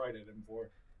we all tried it, M4.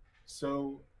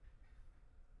 So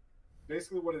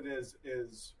basically what it is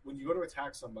when you go to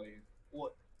attack somebody,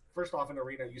 well, first off, in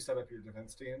arena you set up your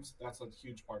defense teams. That's a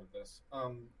huge part of this.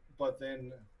 But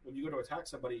then when you go to attack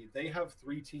somebody, they have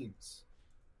 3 teams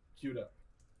queued up.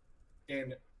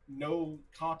 And no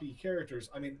copy characters.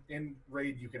 I mean, in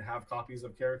Raid you can have copies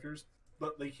of characters,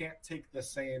 but they can't take the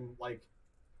same, like,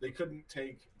 they couldn't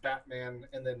take Batman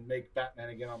and then make Batman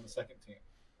again on the second team.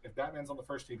 If Batman's on the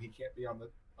first team, he can't be on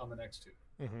the next two.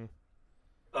 Mm-hmm.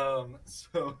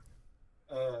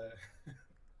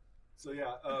 So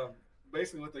yeah,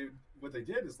 basically what they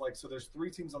did is like, so there's 3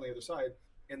 teams on the other side,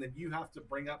 and then you have to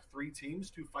bring up 3 teams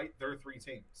to fight their 3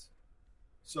 teams.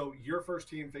 So your first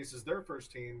team faces their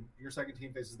first team, your second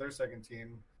team faces their second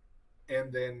team,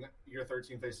 and then your third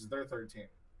team faces their third team.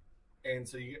 And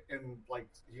so you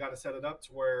got to set it up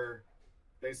to where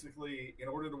basically in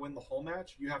order to win the whole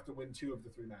match, you have to win 2 of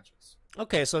the 3 matches.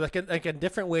 Okay, so like a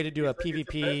different way to do a PvP.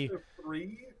 It's a best of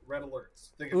 3 red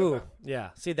alerts. Ooh,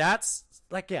 yeah. See, that's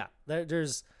like, yeah.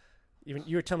 There's even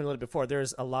you were telling me a little bit before.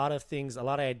 There's a lot of things, a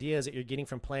lot of ideas that you're getting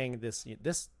from playing this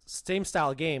same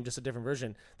style game, just a different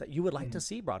version that you would like to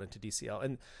see brought into DCL.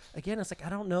 And again, it's like, I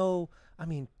don't know. I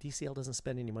mean, DCL doesn't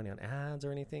spend any money on ads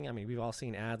or anything. I mean, we've all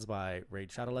seen ads by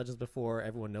Raid Shadow Legends before.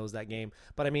 Everyone knows that game.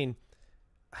 But I mean,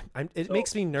 it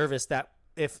makes me nervous that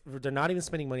if they're not even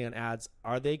spending money on ads,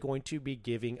 are they going to be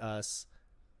giving us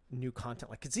new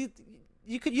content? Like,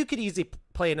 you could easily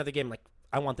play another game like,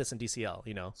 I want this in DCL,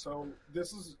 So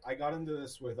I got into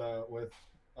this with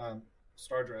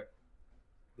Star Trek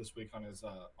this week on his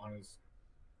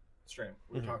stream.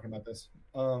 We were talking about this.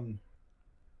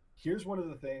 Here's one of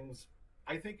the things.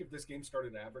 I think if this game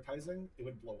started advertising, it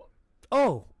would blow up.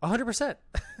 Oh, 100%.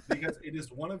 Because it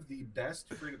is one of the best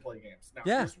free-to-play games. Now,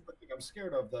 here's the thing I'm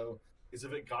scared of, though, is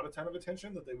if it got a ton of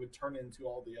attention, that they would turn into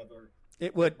all the other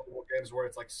games where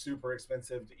it's like super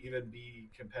expensive to even be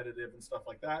competitive and stuff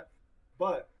like that.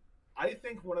 But I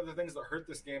think one of the things that hurt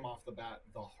this game off the bat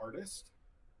the hardest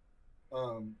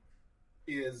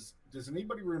is, does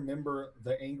anybody remember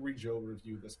the Angry Joe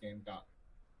review this game got?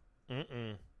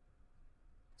 Mm-mm.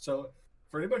 So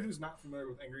for anybody who's not familiar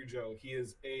with Angry Joe, he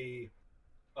is a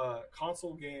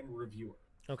console game reviewer.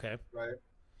 Okay. Right?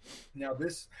 Now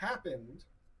this happened,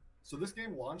 so this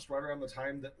game launched right around the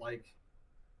time that like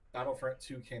Battlefront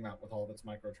 2 came out with all of its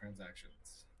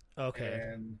microtransactions. Okay.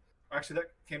 And actually,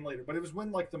 that came later, but it was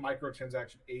when like the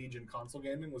microtransaction age in console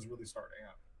gaming was really starting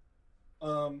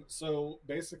out. So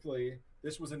basically,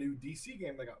 this was a new DC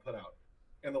game that got put out,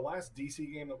 and the last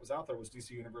DC game that was out there was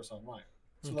DC Universe Online.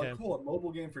 So Okay. like, cool, a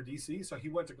mobile game for DC. So he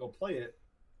went to go play it,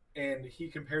 and he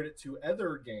compared it to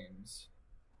other games,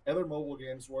 other mobile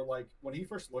games. Where like when he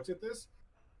first looked at this,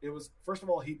 it was first of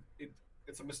all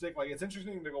it's a mistake. Like it's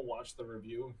interesting to go watch the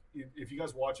review. If you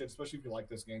guys watch it, especially if you like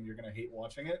this game, you're gonna hate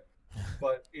watching it.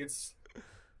 But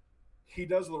he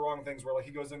does the wrong things where like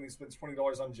he goes in and he spends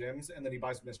 $20 on gyms and then he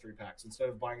buys mystery packs instead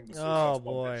of buying the Oh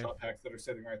boy. shot packs that are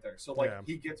sitting right there. So like Yeah.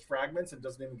 he gets fragments and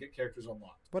doesn't even get characters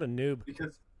unlocked What a noob.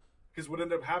 because what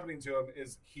ended up happening to him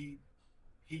is he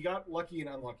got lucky and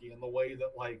unlucky in the way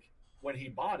that like when he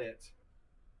bought it,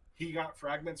 he got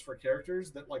fragments for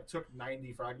characters that like took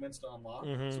 90 fragments to unlock.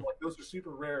 Mhm. So like those are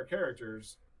super rare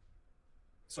characters.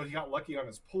 So he got lucky on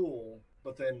his pool,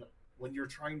 but then when you're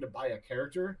trying to buy a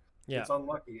character, Yeah. it's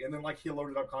unlucky. And then like he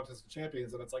loaded up Contest of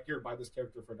Champions and it's like, here, buy this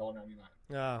character for $1.99.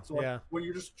 Oh, So like, yeah. when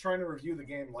you're just trying to review the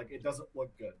game, like it doesn't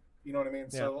look good. You know what I mean?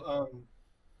 So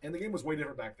and the game was way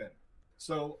different back then.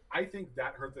 So I think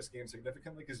that hurt this game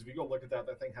significantly because if you go look at that,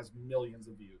 that thing has millions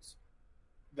of views.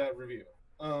 That review.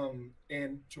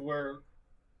 And to where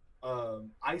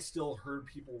I still heard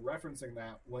people referencing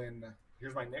that when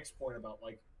here's my next point about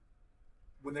like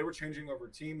when they were changing over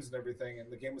teams and everything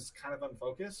and the game was kind of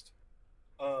unfocused.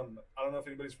 I don't know if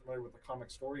anybody's familiar with the Comic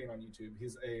Storian on YouTube.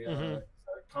 He's a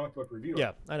comic book reviewer.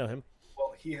 Yeah, I know him.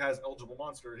 Well, he has Eligible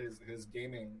Monster, his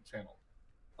gaming channel.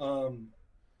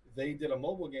 They did a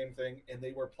mobile game thing, and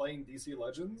they were playing DC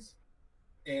Legends,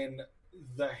 and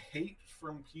the hate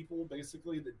from people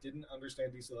basically that didn't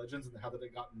understand DC Legends and how that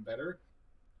had gotten better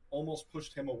almost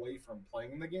pushed him away from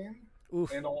playing the game. Oof.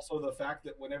 And also the fact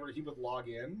that whenever he would log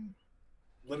in,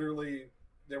 literally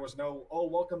there was no, oh,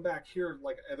 welcome back here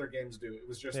like other games do. It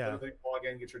was just literally log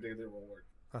in, get your daily reward.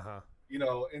 Uh-huh. You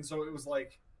know, and so it was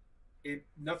like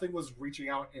nothing was reaching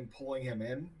out and pulling him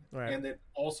in. Right. And then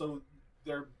also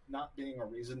there not being a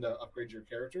reason to upgrade your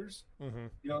characters, Mm-hmm.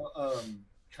 you know,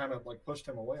 kind of like pushed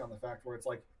him away on the fact where it's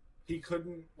like he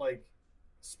couldn't like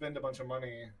spend a bunch of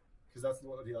money because that's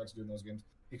what he likes to do in those games.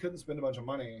 He couldn't spend a bunch of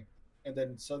money and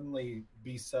then suddenly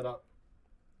be set up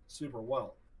super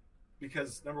well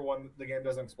because number one, the game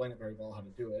doesn't explain it very well how to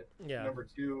do it. Yeah. Number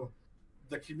two,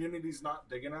 the community's not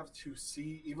big enough to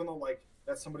see, even though like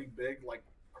that's somebody big like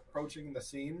approaching the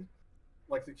scene,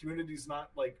 like the community's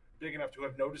not like big enough to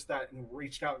have noticed that and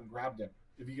reached out and grabbed him,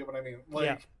 if you get what I mean.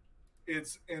 Like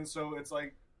it's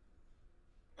like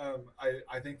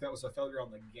I think that was a failure on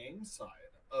the game side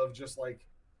of just like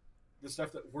the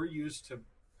stuff that we're used to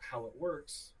how it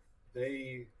works.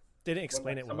 They didn't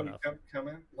explain it well enough. Come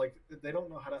in, like they don't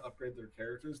know how to upgrade their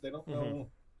characters. They don't know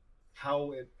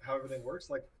how everything works.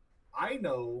 Like I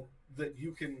know that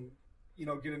you can, you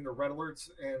know, get into red alerts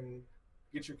and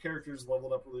get your characters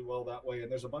leveled up really well that way.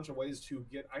 And there's a bunch of ways to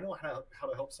get. I know how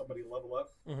to help somebody level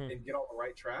up and get on the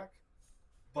right track.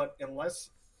 But unless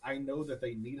I know that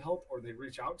they need help or they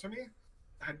reach out to me,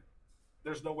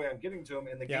 there's no way I'm getting to them.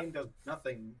 And the game does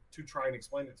nothing to try and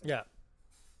explain it to me. Yeah.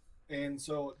 And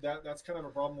so that's kind of a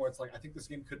problem where it's like I think this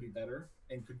game could be better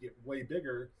and could get way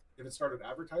bigger if it started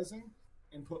advertising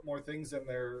and put more things in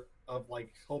there of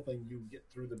like helping you get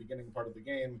through the beginning part of the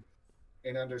game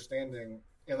and understanding.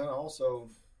 And then also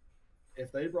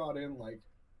if they brought in like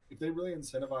if they really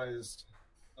incentivized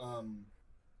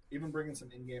even bringing some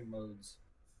in-game modes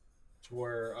to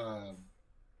where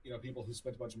you know people who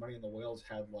spent a bunch of money in the whales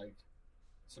had like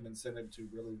some incentive to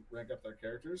really rank up their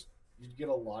characters, you'd get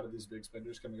a lot of these big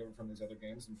spenders coming over from these other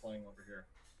games and playing over here.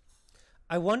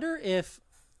 I wonder if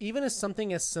even as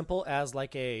something as simple as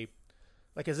like as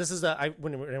this is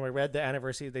when I read the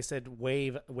anniversary, they said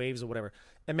waves or whatever.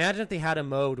 Imagine if they had a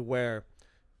mode where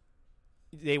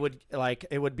they would like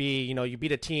it would be, you know, you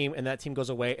beat a team and that team goes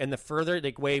away, and the further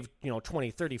they wave, you know,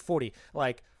 20, 30, 40,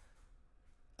 like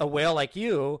a whale like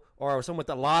you or someone with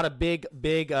a lot of big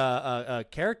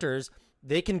characters,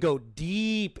 they can go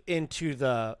deep into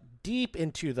the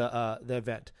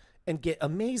event and get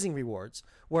amazing rewards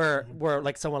where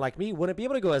like someone like me wouldn't be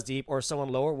able to go as deep, or someone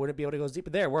lower wouldn't be able to go as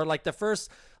deep there, where like the first,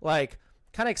 like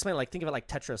kind of explain, like think of it like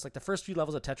Tetris, like the first few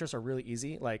levels of Tetris are really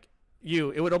easy. Like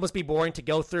it would almost be boring to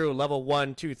go through level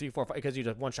 1, 2, 3, 4, 5 because you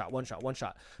just one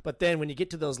shot. But then when you get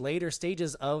to those later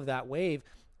stages of that wave,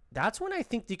 that's when I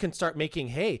think you can start making,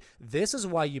 hey, this is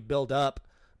why you build up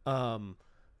your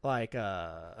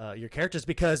characters,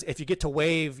 because if you get to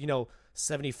wave, you know,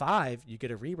 75, you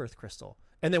get a rebirth crystal,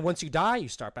 and then once you die, you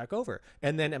start back over.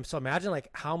 And then so imagine like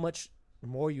how much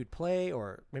more you'd play,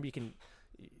 or maybe you can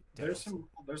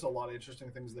There's a lot of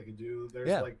interesting things they could do. There's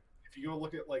Yeah. like if you go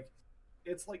look at like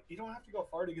it's like you don't have to go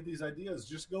far to get these ideas.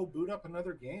 Just go boot up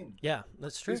another game. Yeah,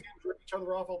 that's true. These games rip each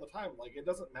other off all the time. Like it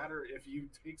doesn't matter if you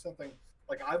take something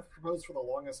like I've proposed for the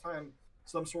longest time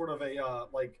some sort of a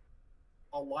like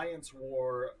alliance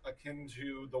war akin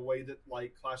to the way that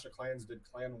like Clash of Clans did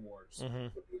Clan Wars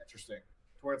would be interesting.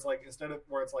 To where it's like instead of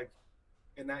where it's like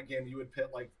in that game you would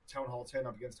pit like Town Hall 10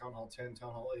 up against Town Hall 10,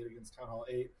 Town Hall 8 against Town Hall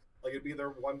 8. Like it'd be their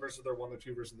one versus their one, their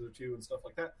two versus their two, and stuff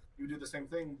like that. You would do the same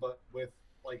thing, but with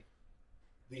like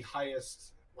the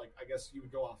highest, like I guess you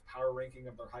would go off power ranking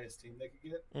of their highest team they could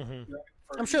get. Mm-hmm.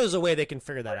 I'm sure there's a way they can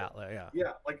figure that out.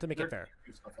 Yeah, like to make it fair,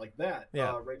 stuff like that.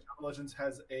 Yeah, Raid Shadow Legends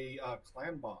has a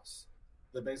clan boss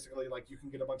that basically like you can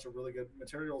get a bunch of really good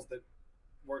materials that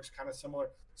works kind of similar.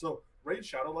 So Raid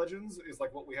Shadow Legends is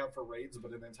like what we have for raids,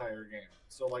 but an entire game.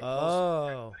 So like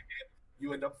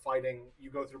you end up fighting.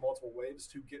 You go through multiple waves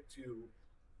to get to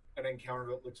an encounter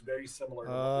that looks very similar.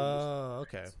 Oh,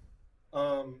 okay.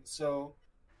 So.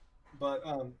 But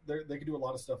they could do a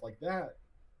lot of stuff like that.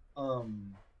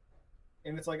 And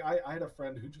it's like I had a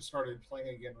friend who just started playing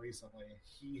again recently.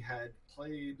 He had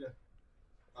played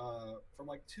for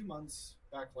like 2 months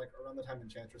back, like around the time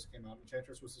Enchantress came out.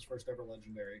 Enchantress was his first ever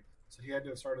legendary, so he had to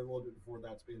have started a little bit before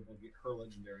that to be able to get her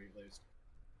legendary at least.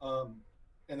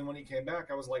 And then when he came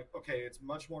back, I was like, okay, it's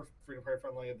much more free-to-play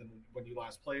friendly than when you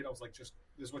last played. I was like, just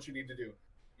this is what you need to do.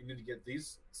 You need to get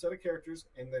these set of characters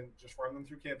and then just run them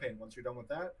through campaign. Once you're done with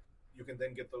that, you can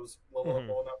then get those level up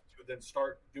well enough to then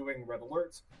start doing red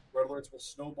alerts. Red alerts will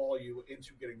snowball you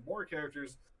into getting more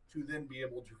characters to then be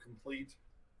able to complete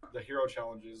the hero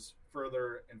challenges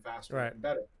further and faster and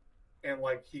better. And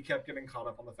like he kept getting caught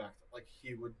up on the fact that like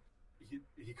he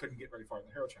couldn't get very far in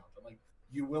the hero challenge. I'm like,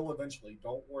 you will eventually.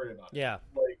 Don't worry about it. Yeah.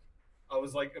 Like I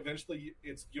was like, eventually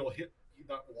you'll hit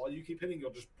that wall you keep hitting,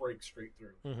 you'll just break straight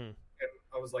through. Mm-hmm. And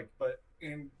I was like, but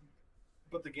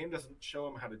the game doesn't show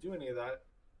him how to do any of that.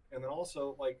 And then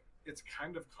also, like, it's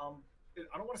kind of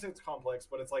I don't want to say it's complex,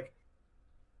 but it's like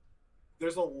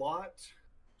there's a lot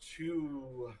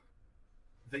to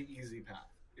the easy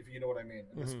path, if you know what I mean,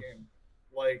 in this game.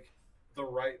 Like, the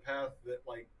right path that,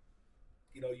 like,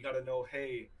 you know, you got to know,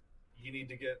 hey, you need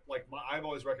to get, like, I've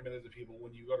always recommended to people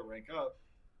when you go to rank up,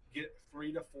 get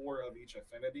 3 to 4 of each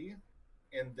affinity,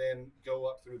 and then go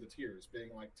up through the tiers,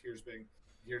 being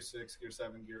Gear 6, Gear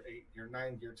 7, Gear 8, Gear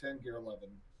 9, Gear 10, Gear 11.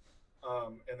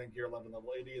 And then Gear 11 level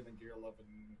 80, and then Gear 11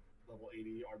 level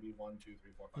 80, RB 1, 2,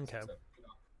 3, 4, 5, 6, 7. You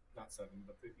know, not 7,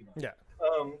 but you know. Yeah.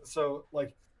 So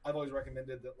like I've always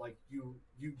recommended that like you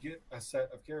get a set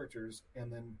of characters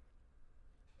and then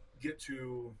get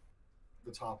to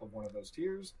the top of one of those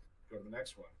tiers, go to the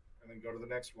next one, and then go to the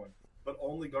next one. But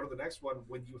only go to the next one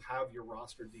when you have your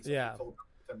roster decently filled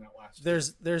within that last.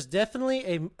 There's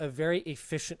definitely a very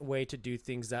efficient way to do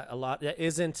things that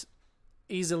isn't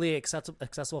easily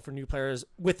accessible for new players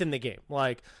within the game.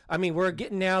 Like, I mean, we're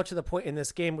getting now to the point in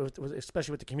this game,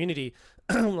 especially with the community,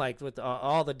 like with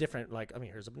all the different, like, I mean,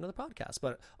 here's another podcast,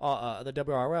 but the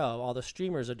WRL, all the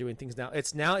streamers are doing things now.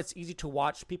 It's easy to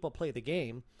watch people play the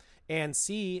game and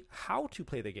see how to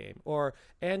play the game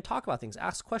and talk about things,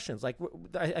 ask questions. Like,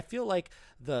 I feel like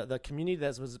the community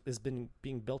that has been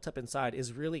being built up inside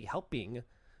is really helping,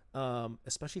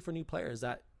 especially for new players,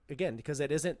 that, again, because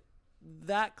it isn't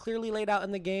that clearly laid out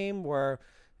in the game where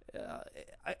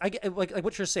I get like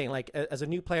what you're saying, like as a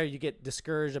new player you get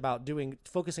discouraged about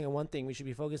focusing on one thing. We should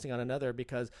be focusing on another,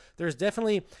 because there's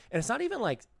definitely, and it's not even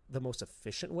like the most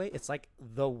efficient way, it's like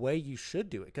the way you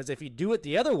should do it, because if you do it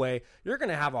the other way, you're going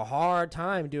to have a hard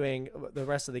time doing the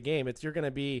rest of the game. You're going to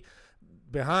be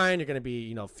behind, you're going to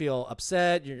be, feel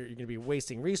upset, you're going to be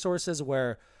wasting resources,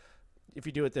 where if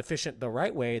you do it the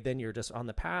right way, then you're just on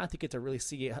the path. You get to really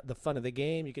see the fun of the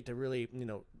game. You get to really,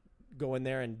 go in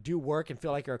there and do work and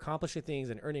feel like you're accomplishing things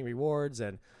and earning rewards.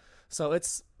 And so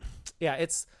there's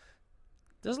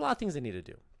a lot of things they need to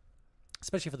do,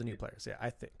 especially for the new players. Yeah, I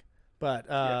think. But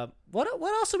what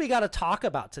else do we got to talk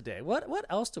about today? What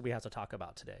else do we have to talk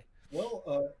about today?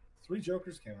 Well, 3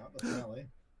 Jokers came out, the finale.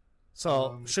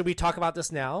 So should we talk about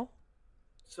this now?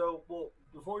 So, well,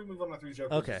 before we move on to 3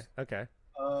 Jokers. Okay.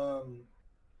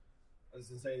 I was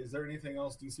going to say, is there anything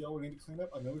else DCL we need to clean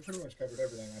up? I know we pretty much covered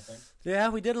everything, I think. Yeah,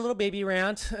 we did a little baby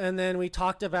rant, and then we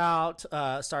talked about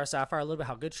Star Sapphire, a little bit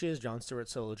how good she is, Jon Stewart,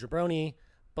 Solo Jabroni,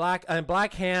 Black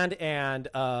Hand, and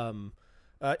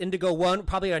Indigo 1,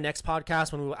 probably our next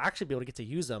podcast when we will actually be able to get to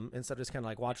use them instead of just kind of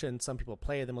like watching some people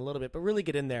play them a little bit, but really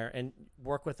get in there and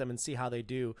work with them and see how they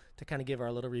do, to kind of give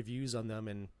our little reviews on them.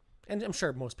 And I'm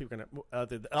sure most people are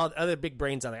going to, other big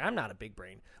brains out there, I'm not a big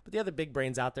brain, but the other big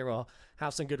brains out there will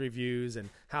have some good reviews and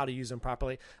how to use them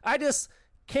properly.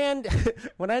 can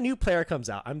when a new player comes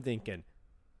out, I'm thinking,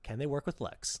 can they work with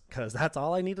Lex? Because that's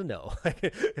all I need to know.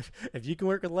 If you can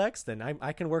work with Lex, then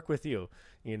I can work with you.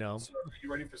 You know. So, are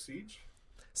you ready for Siege?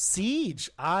 Siege,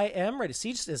 I am ready.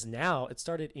 Siege is now. It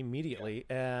started immediately,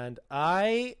 and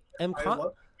I am. I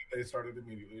love that they started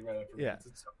immediately right after. Yeah,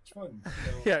 it's so much fun.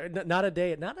 Yeah, not a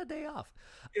day off.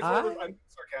 I'm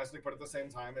sarcastic, but at the same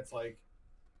time, it's like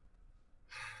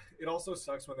it also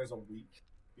sucks when there's a week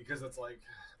because it's like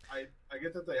I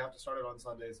get that they have to start it on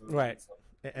Sundays, so right?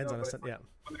 Like, it ends on a Sunday. Like,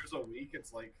 when there's a week,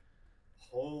 it's like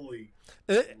holy.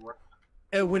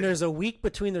 When there's a week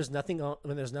between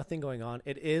when there's nothing going on,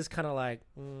 it is kind of like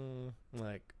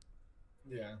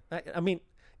yeah. I mean,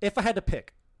 if I had to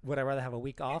pick, would I rather have a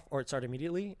week off or it start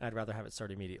immediately? I'd rather have it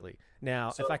start immediately.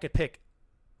 Now, if I could pick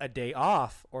a day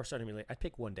off or start immediately, I'd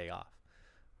pick one day off.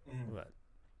 But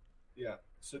yeah.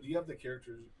 So do you have the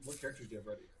characters? What characters do you have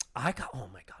ready? Oh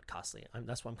my god, costly.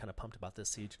 That's why I'm kind of pumped about this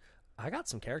Siege. I got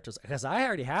some characters because I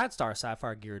already had Star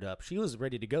Sapphire geared up. She was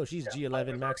ready to go. She's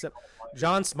G11 maxed up.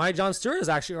 My John Stewart is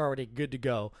actually already good to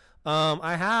go.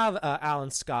 I have Alan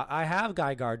Scott. I have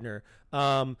Guy Gardner.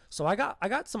 So I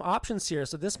got some options here.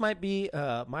 So this might be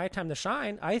my time to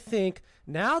shine. I think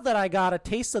now that I got a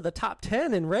taste of the top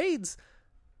 10 in raids,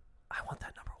 I want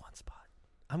that number 1 spot.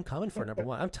 I'm coming for number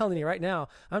 1. I'm telling you right now.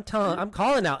 I'm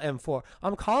calling out M4.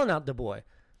 I'm calling out the boy.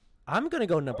 I'm gonna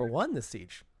go number 1 this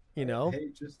Siege. You know, hey,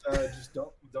 just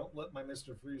don't let my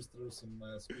Mr. Freeze throw some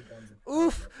speed guns.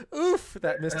 Oof!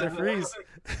 That Mr. Freeze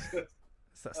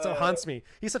still haunts me.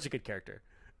 He's such a good character.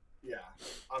 Yeah,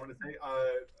 I'm gonna say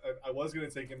I was gonna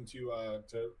take him to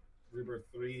Rebirth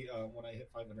 3 when I hit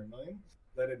 500 million.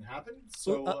 That didn't happen.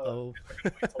 So I'm gonna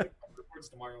wait till like reports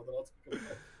tomorrow. Then I'll take him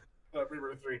to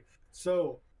Rebirth 3.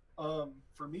 So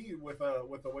for me, with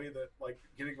the way that like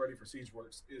getting ready for Siege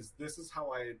works is this is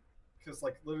how because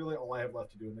like literally all I have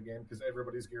left to do in the game because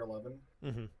everybody's gear 11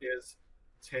 is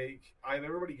I have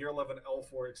everybody gear 11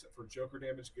 L4 except for Joker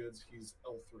Damaged Goods. He's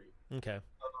L3. Okay.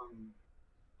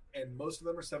 And most of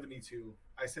them are 72.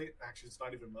 I say actually it's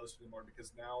not even most anymore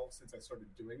because now since I started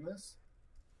doing this,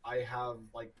 I have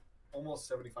like almost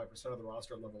 75% of the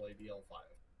roster at level 80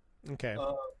 L5. Okay.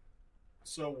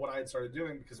 So what I had started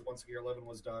doing because once gear 11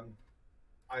 was done,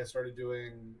 I started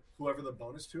doing whoever the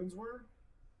bonus tunes were.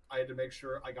 I had to make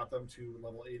sure I got them to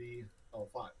level 80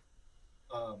 L5.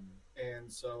 And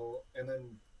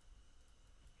then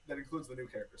that includes the new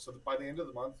characters. So by the end of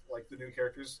the month, like the new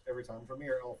characters every time for me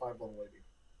are L5 level 80.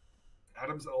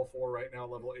 Adam's L4 right now,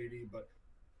 level 80, but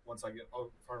once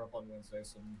I'll farm up on Wednesday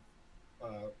some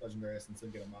Legendary Essence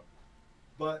and get them up.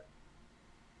 But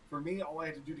for me, all I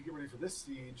had to do to get ready for this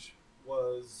Siege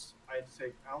was I had to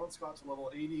take Alan Scott to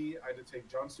level 80, I had to take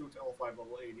John Stewart to L5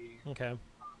 level 80. Okay.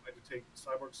 I had to take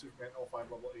Cyborg Superman L5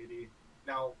 level 80.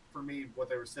 Now, for me, what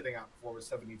they were sitting at before was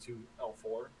 72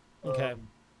 L4. Okay.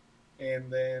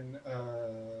 And then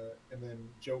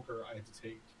Joker, I had to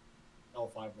take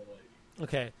L5 level 80.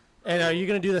 Okay. And are you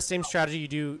going to do the same strategy you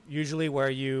do usually where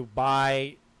you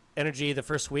buy energy the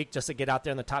first week just to get out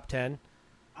there in the top 10?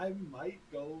 I might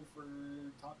go for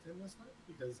top 10 this time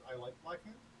because I like Black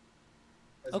Hand.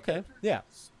 Okay. Yeah.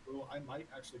 So I might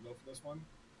actually go for this one.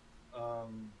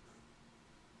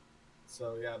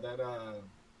 So yeah,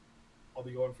 I'll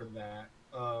be going for that.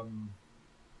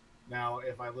 Now,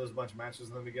 if I lose a bunch of matches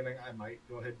in the beginning, I might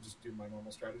go ahead and just do my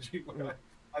normal strategy where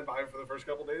I buy for the first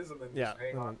couple days and then just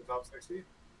hang on to the top 60.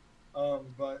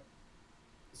 But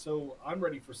so I'm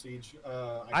ready for Siege.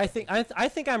 I think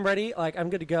I'm ready. Like I'm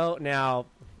good to go now.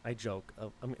 I joke.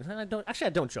 I mean, I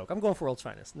don't joke. I'm going for World's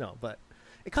Finest. No, but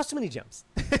it costs too many gems.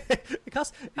 It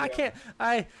costs. Yeah. I can't.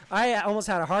 I almost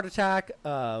had a heart attack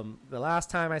the last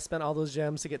time I spent all those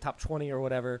gems to get top 20 or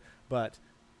whatever. But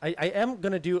I'm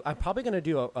probably gonna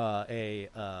do a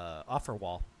offer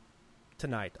wall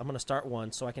tonight. I'm gonna start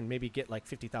one so I can maybe get like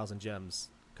 50,000 gems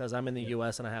because I'm in the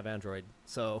US and I have Android.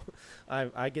 So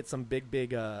I get some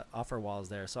big offer walls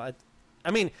there. So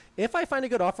I mean, if I find a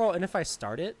good offer wall and if I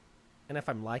start it and if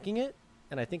I'm liking it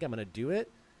and I think I'm gonna do it,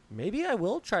 maybe I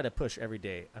will try to push every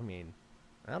day. I mean,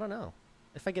 I don't know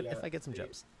if I get some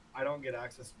gems. I don't get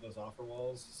access to those offer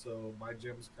walls, so my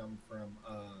gems come from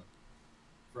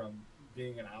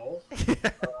being an owl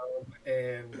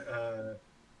and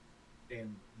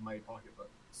my pocketbook.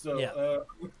 So,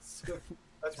 so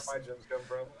that's where my gems come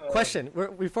from. Question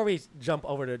before we jump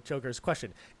over to Joker's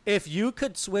question: if you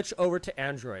could switch over to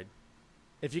Android,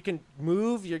 if you can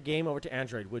move your game over to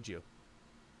Android, would you?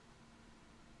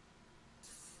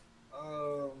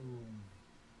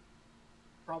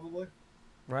 Probably.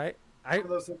 Right. One of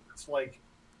those things. It's like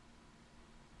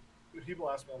people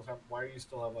ask me all the time, why do you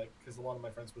still have like? Because a lot of my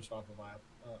friends switched off of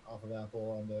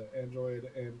Apple onto Android,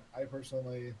 and I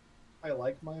personally, I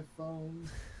like my phone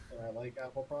and I like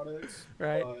Apple products,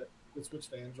 Right. but I would switch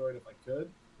to Android if I could.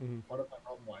 Mm-hmm. Part of my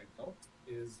problem why I don't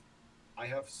is I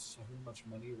have so much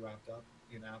money wrapped up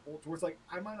in Apple towards like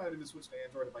I might not even switch to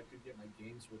Android if I could get my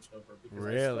game switched over because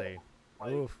Really?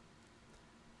 Oof.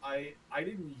 I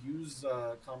didn't use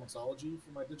Comixology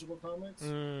for my digital comics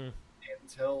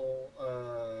until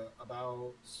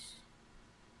about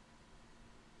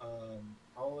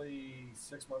probably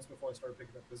 6 months before I started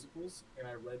picking up physicals, and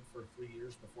I read for 3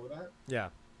 years before that. Yeah.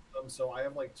 So I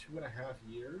have like 2.5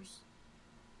 years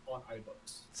on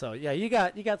iBooks. So yeah, you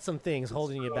got some things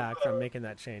holding you back from making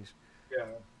that change. Yeah.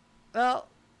 Well,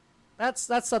 that's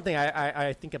something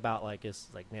I think about. Like, is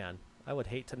like, man, I would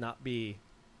hate to not be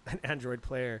an Android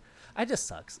player. It just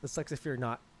sucks. It sucks if you're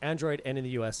not Android and in the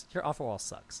US. Your offer wall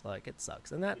sucks. Like, it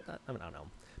sucks. And that I mean, I don't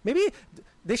know. Maybe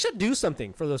they should do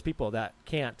something for those people that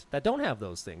don't have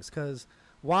those things. Because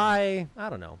why? I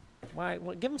don't know. Why?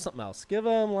 Well, give them something else. Give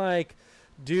them like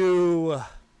I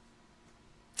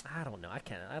don't know. I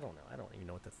don't know. I don't even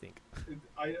know what to think.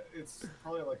 It's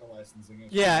probably like a licensing issue.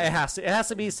 Yeah, it has to. It has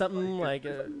to be something like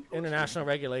international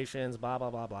regulations, blah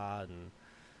blah blah blah, and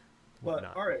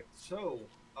whatnot. But all right, so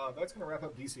that's going to wrap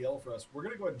up DCL for us. We're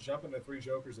going to go ahead and jump into Three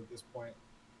Jokers at this point.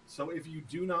 So if you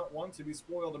do not want to be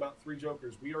spoiled about Three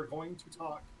Jokers, we are going to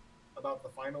talk about the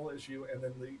final issue and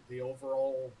then the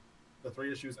overall, the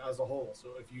 3 issues as a whole. So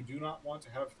if you do not want to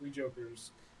have Three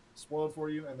Jokers spoiled for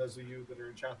you, and those of you that are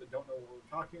in chat that don't know what we're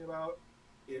talking about,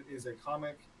 it is a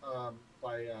comic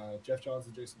by Jeff Johns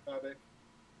and Jason Fabok,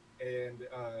 and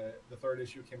the 3rd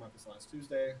issue came out this last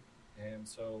Tuesday, and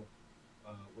so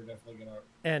we're definitely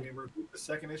we reviewed the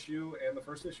 2nd issue and the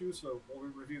 1st issue, so we'll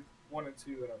review 1 and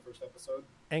 2 in our first episode.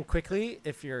 And quickly,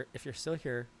 if you're still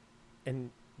here,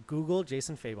 and Google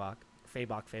Jason Fabok,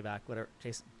 whatever,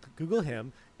 Jason, Google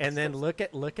him, and then look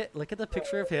at the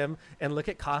picture of him, and look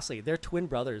at Costley. They're twin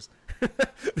brothers.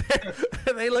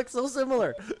 They look so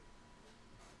similar.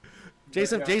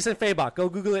 Jason Fabok. Go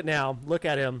Google it now. Look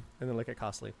at him, and then look at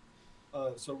Costley.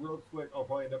 So real quick, I'll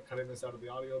probably end up cutting this out of the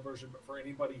audio version, but for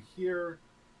anybody here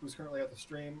who's currently at the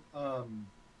stream,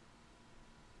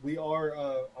 we are.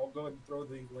 I'll go ahead and throw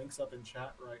the links up in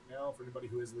chat right now for anybody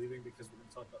who is leaving, because we're going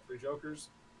to talk about Three Jokers.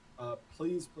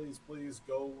 Please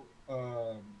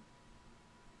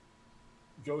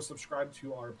go subscribe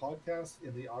to our podcast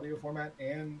in the audio format,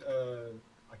 and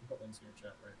I can put links in your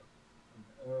chat right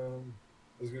now.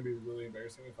 This is going to be really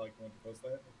embarrassing if I went to post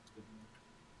that.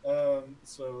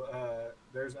 So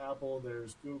there's Apple,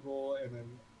 there's Google, and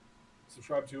then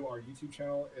subscribe to our YouTube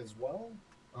channel as well.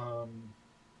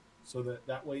 So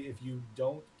that way, if you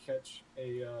don't catch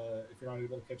if you're not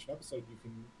able to catch an episode, you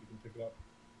can pick it up.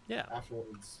 Yeah.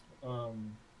 Afterwards.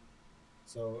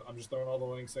 So I'm just throwing all the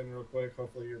links in real quick.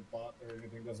 Hopefully your bot or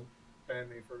anything doesn't ban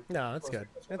me for. No, that's good.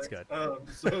 That's good.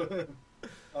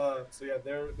 So yeah,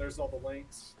 there's all the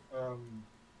links.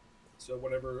 So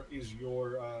whatever is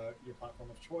your platform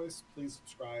of choice, please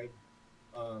subscribe.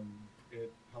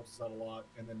 It helps us out a lot,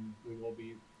 and then we will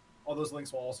be. All those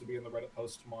links will also be in the Reddit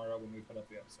post tomorrow when we put up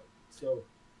the episode. So,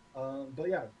 but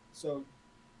yeah, so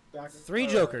back. Three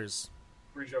Jokers.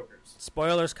 Three Jokers.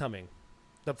 Spoilers coming.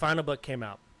 The final book came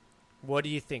out. What do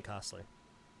you think, Costley?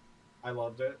 I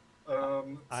loved it.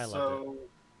 I loved it.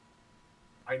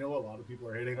 I know a lot of people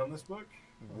are hating on this book.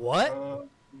 What?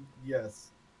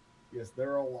 Yes,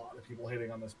 there are a lot of people hating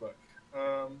on this book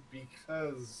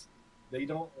because they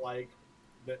don't like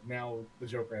that now the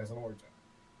Joker has an origin.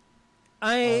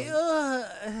 I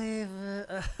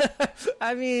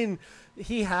mean,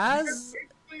 he has.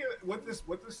 What this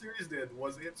series did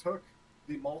was it took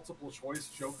the multiple choice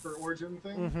Joker origin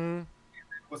thing. Mm-hmm. It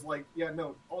was like, yeah,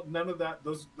 no, none of that.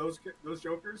 Those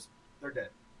Jokers, they're dead.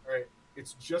 All right,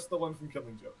 it's just the one from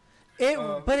Killing Joke.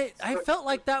 I felt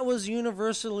like that was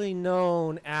universally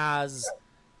known as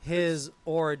his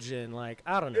origin. Like,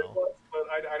 I don't know. It was, but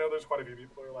I know there's quite a few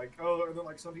people who are like, oh, and then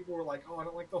like some people were like, oh, I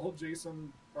don't like the whole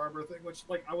Jason Barber thing, which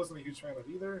like I wasn't a huge fan of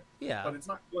either. Yeah. But it's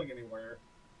not going anywhere.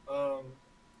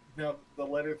 Now the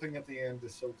letter thing at the end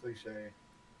is so cliche.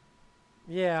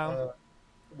 Yeah.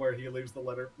 Where he leaves the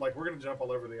letter. Like, we're gonna jump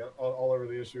all over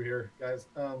the issue here, guys.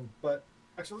 But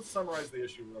actually, let's summarize the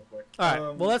issue real quick. All right.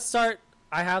 Well, let's start.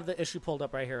 I have the issue pulled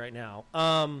up right here, right now.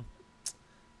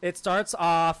 It starts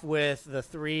off with the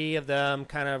three of them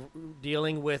kind of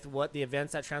dealing with what the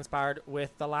events that transpired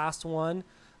with the last one,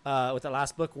 with the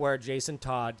last book, where Jason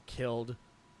Todd killed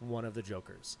one of the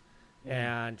Jokers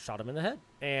and shot him in the head.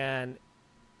 And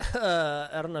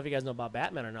I don't know if you guys know about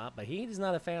Batman or not, but he's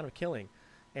not a fan of killing.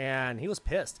 and he was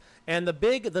pissed. And the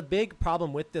big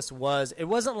problem with this was it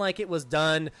wasn't like it was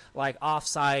done like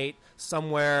off-site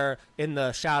somewhere in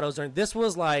the shadows. Or this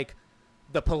was like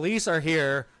the police are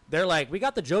here. They're like, we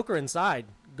got the Joker inside.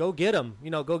 Go get him.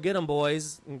 Go get him,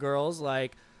 boys and girls.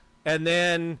 Like, and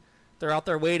then they're out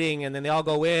there waiting, and then they all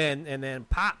go in, and then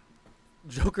pop,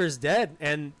 Joker's dead,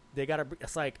 and they gotta.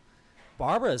 It's like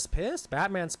Barbara's pissed.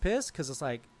 Batman's pissed because it's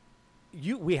like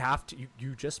you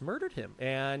just murdered him,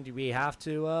 and we have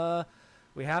to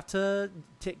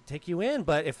take you in.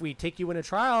 But if we take you in a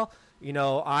trial,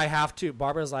 I have to.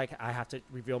 Barbara's like, I have to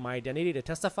reveal my identity to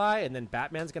testify, and then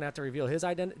Batman's gonna have to reveal his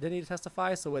identity to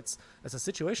testify. So it's a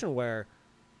situation where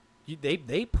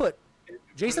they put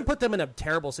Jason put them in a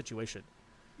terrible situation.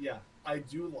 Yeah, I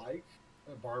do like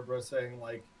Barbara saying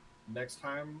like, next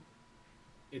time,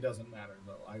 it doesn't matter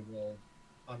though. I will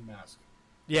unmask.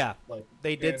 Yeah, like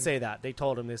they did say that. They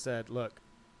told him. They said, "Look,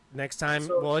 next time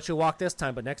we'll let you walk this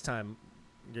time, but next time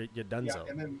you're done." Yeah,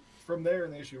 and then from there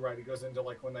in the issue, right, it goes into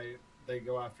like when they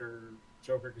go after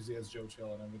Joker because he has Joe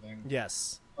Chill and everything.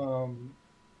 Yes.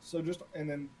 So and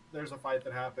then there's a fight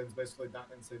that happens. Basically,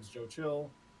 Batman saves Joe Chill,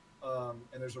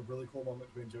 and there's a really cool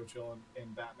moment between Joe Chill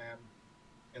and Batman,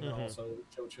 and then also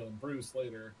Joe Chill and Bruce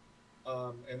later.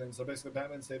 And then so basically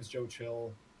Batman saves Joe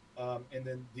Chill, and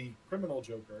then the criminal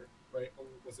Joker, right? Or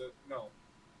was it no?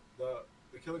 The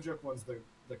Killing Joke one's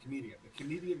the comedian. The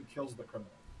comedian kills the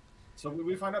criminal. So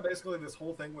we find out basically this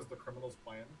whole thing was the criminal's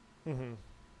plan. Mm-hmm.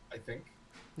 I think.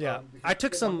 Yeah, I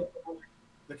took some.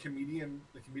 The comedian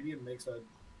makes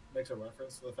a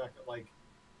reference to the fact that like,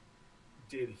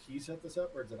 did he set this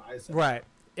up or did I set right? It up?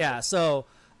 Yeah. So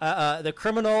the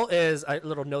criminal is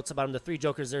little notes about him. The three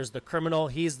Jokers. There's the criminal.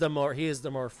 He is the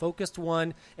more focused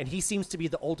one, and he seems to be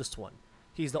the oldest one.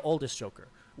 He's the oldest Joker,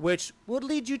 which would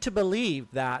lead you to believe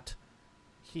that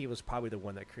he was probably the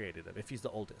one that created him if he's the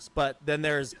oldest. But then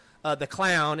there's the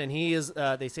clown, and he is.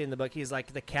 They say in the book he's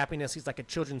like the cappiness. He's like a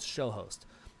children's show host.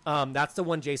 That's the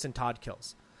one Jason Todd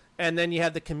kills. And then you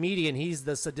have the comedian. He's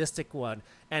the sadistic one,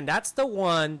 and that's the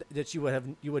one that you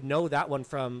would know that one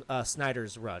from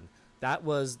Snyder's run. That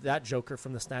was that Joker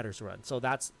from the Snyder's run. So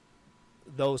that's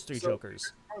those three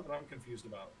Jokers. The part that I'm confused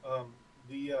about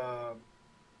the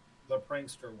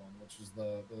prankster one, which is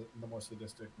the more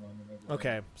sadistic one.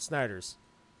 Okay, Snyder's.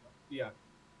 Yeah.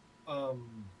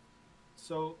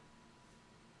 So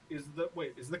is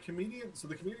the comedian? So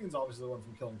the comedian's obviously the one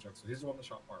from Killing Joke. So he's the one that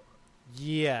shot Barbara.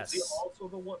 Yes. Is he also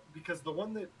the one because the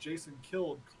one that Jason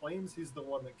killed claims he's the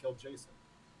one that killed Jason?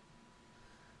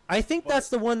 I think that's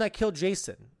the one that killed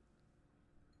Jason.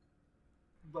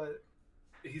 But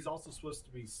he's also supposed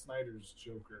to be Snyder's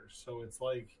Joker, so it's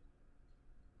like.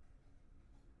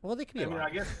 Well, they could be. I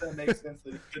guess that makes sense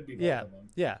that it could be both of them.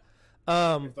 Yeah.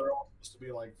 If they're all supposed to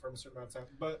be like from a certain amount of time,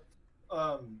 but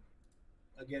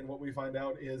again, what we find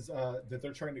out is that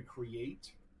they're trying to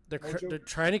create. They're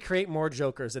trying to create more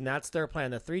Jokers, and that's their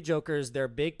plan. The three Jokers, their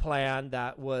big plan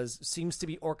that seems to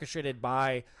be orchestrated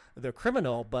by the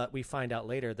criminal, but we find out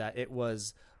later that it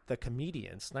was the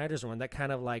comedian, Snyder's one, that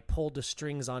kind of like pulled the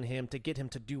strings on him to get him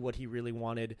to do what he really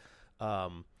wanted,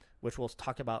 which we'll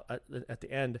talk about at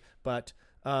the end. But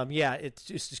it's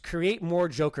just create more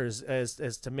Jokers as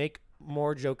to make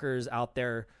more Jokers out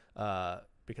there.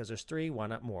 Because there's three, why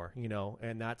not more?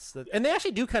 And that's and they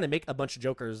actually do kind of make a bunch of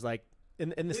Jokers like.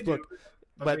 In this book,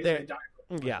 but they died.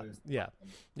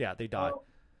 Yeah, they died.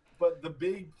 But the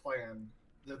big plan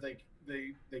that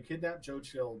they kidnapped Joe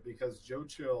Chill because Joe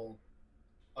Chill,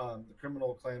 the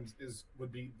criminal claims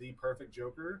would be the perfect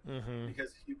Joker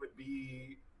because he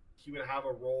would have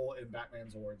a role in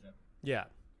Batman's origin. Yeah.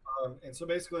 And so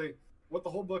basically, what the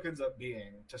whole book ends up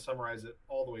being, to summarize it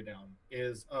all the way down,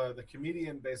 is the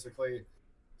comedian basically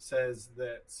says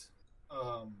that.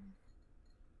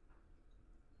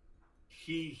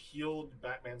 He healed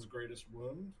Batman's greatest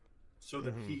wound so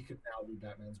that he could now be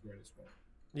Batman's greatest wound.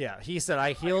 Yeah, he said,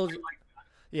 I healed...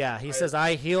 He says,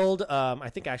 I healed... I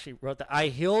think I actually wrote that. I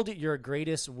healed your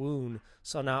greatest wound,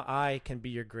 so now I can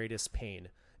be your greatest pain,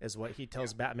 is what he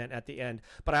tells Batman at the end.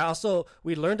 But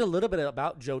we learned a little bit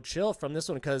about Joe Chill from this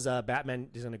one because Batman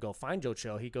is going to go find Joe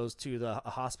Chill. He goes to the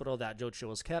hospital that Joe Chill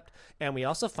was kept, and we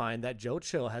also find that Joe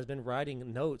Chill has been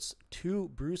writing notes to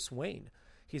Bruce Wayne.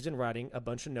 He's been writing a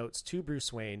bunch of notes to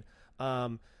Bruce Wayne,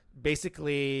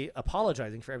 basically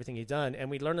apologizing for everything he's done. And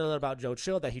we learned a little about Joe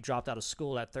Chill, that he dropped out of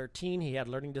school at 13. He had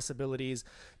learning disabilities,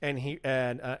 and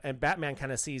Batman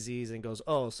kind of sees these and goes,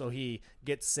 "Oh," so he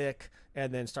gets sick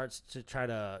and then starts to try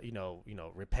to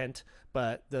repent.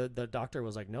 But the doctor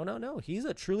was like, "No, he's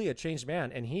truly a changed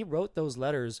man," and he wrote those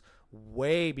letters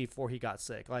way before he got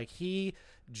sick. Like he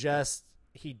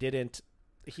didn't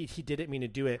he didn't mean to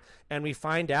do it. And we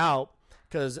find out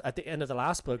because at the end of the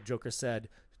last book, Joker said,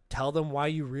 tell them why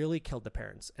you really killed the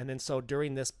parents. And then so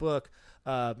during this book,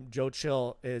 Joe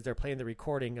Chill they're playing the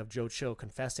recording of Joe Chill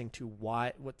confessing to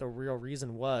what the real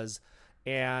reason was.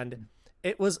 And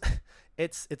it was,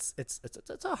 it's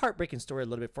a heartbreaking story a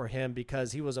little bit for him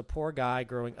because he was a poor guy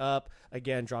growing up,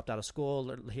 again, dropped out of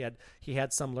school. He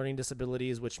had some learning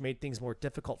disabilities, which made things more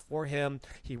difficult for him.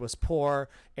 He was poor.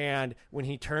 And when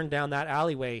he turned down that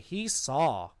alleyway, he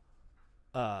saw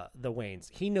the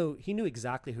Waynes. He knew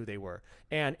exactly who they were.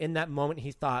 And in that moment,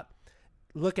 he thought,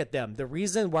 look at them. The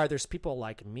reason why there's people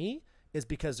like me is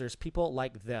because there's people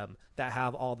like them that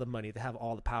have all the money, that have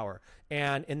all the power.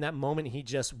 And in that moment, he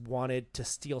just wanted to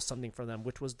steal something from them,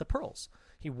 which was the pearls.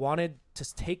 He wanted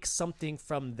to take something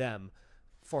from them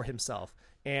for himself.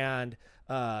 And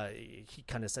he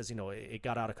kind of says, it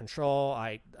got out of control.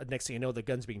 Next thing you know, the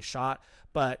gun's being shot.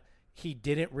 But he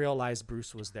didn't realize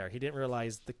Bruce was there. He didn't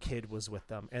realize the kid was with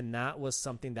them. And that was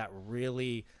something that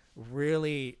really,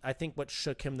 really, I think what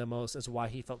shook him the most is why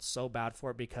he felt so bad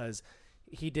for it, because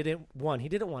he didn't want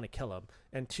to kill him,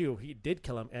 and two, he did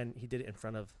kill him, and he did it in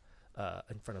front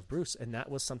of Bruce, and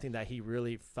that was something that he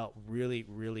really felt really,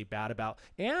 really bad about.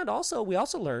 And also, we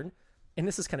also learned, and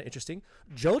this is kind of interesting,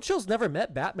 Joe Chill's never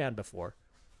met Batman before.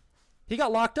 He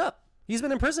got locked up. He's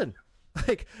been in prison.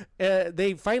 Like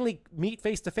they finally meet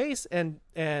face to face, and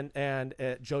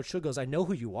Joe Chill goes, "I know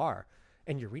who you are,"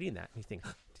 and you're reading that, and you think,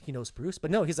 he knows Bruce,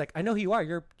 but no, he's like, I know who you are.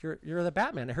 You're the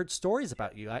Batman. I heard stories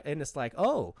about you. And it's like,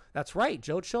 oh, that's right.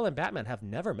 Joe Chill and Batman have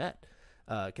never met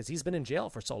because he's been in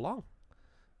jail for so long.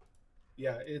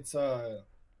 Yeah, it's there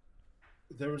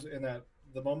was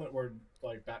the moment where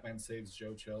like Batman saves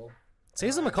Joe Chill.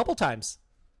 Saves him a couple times.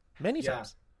 Many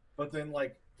times. But then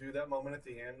like do that moment at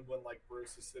the end when like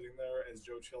Bruce is sitting there as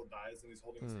Joe Chill dies and he's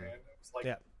holding his hand. It was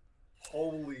like,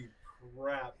 holy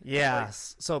crap.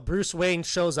 Yes. So Bruce Wayne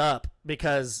shows up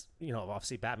because,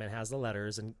 obviously Batman has the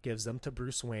letters and gives them to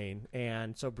Bruce Wayne.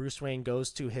 And so Bruce Wayne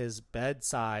goes to his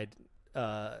bedside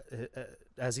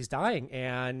as he's dying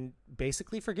and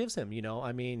basically forgives him.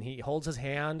 He holds his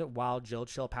hand while Joe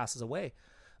Chill passes away.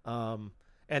 And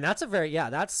that's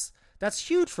that's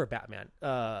huge for Batman.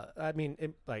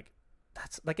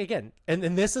 That's like, again,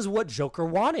 and this is what Joker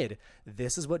wanted.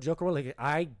 Like,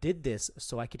 I did this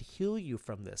so I could heal you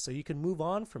from this, so you can move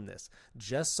on from this,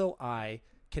 just so I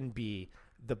can be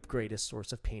the greatest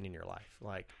source of pain in your life.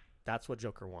 Like, that's what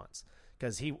Joker wants,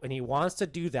 because he wants to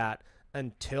do that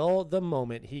until the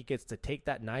moment he gets to take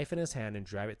that knife in his hand and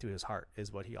drive it through his heart, is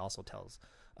what he also tells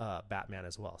Batman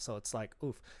as well. So it's like,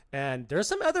 oof. And there's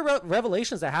some other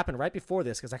revelations that happen right before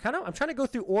this, because I'm trying to go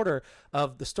through order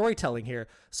of the storytelling here.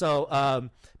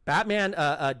 So Batman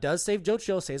does save Joe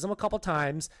Chill, saves him a couple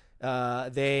times.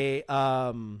 They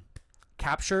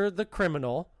capture the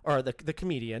criminal, or the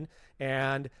comedian,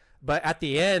 but at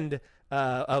the end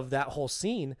of that whole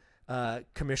scene,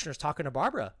 Commissioner's talking to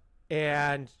Barbara,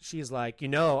 and she's like,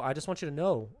 I just want you to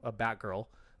know, Batgirl,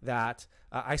 that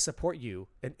I support you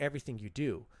in everything you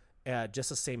do, just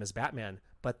the same as Batman.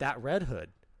 But that Red Hood,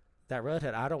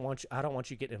 I don't want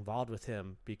you getting involved with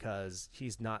him, because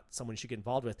he's not someone you should get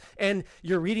involved with. And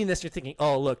you're reading this, you're thinking,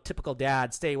 oh, look, typical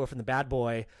dad, stay away from the bad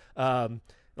boy. But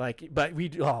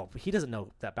he doesn't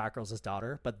know that Batgirl's his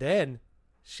daughter. But then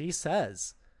she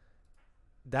says,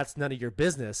 that's none of your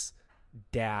business,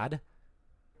 Dad.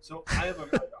 So I have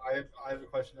a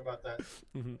question about that.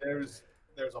 Mm-hmm. There's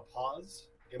a pause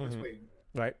in between.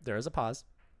 Right, there is a pause.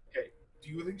 Okay, do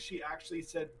you think she actually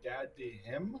said Dad to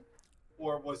him,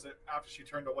 or was it after she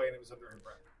turned away and it was under her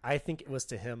breath? I think it was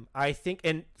to him. I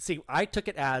took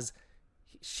it as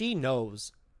she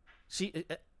knows. She's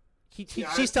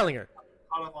telling her. I'm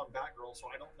caught up on Batgirl, so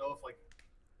I don't know if like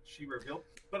she revealed.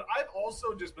 But I've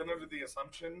also just been under the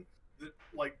assumption that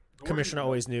like Commissioner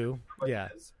always knew. Yeah.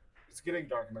 It's getting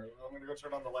dark. I'm going to go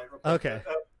turn on the light real quick. Okay.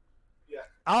 Yeah.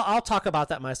 I'll talk about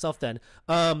that myself then.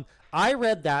 I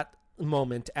read that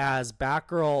moment as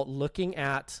Batgirl looking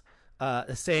at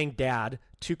saying Dad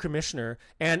to Commissioner,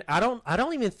 and I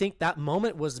don't even think that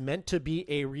moment was meant to be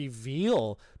a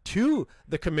reveal to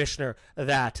the Commissioner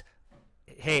that,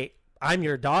 hey, I'm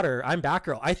your daughter, I'm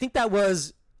Batgirl. I think that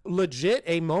was legit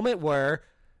a moment where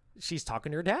she's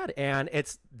talking to her dad, and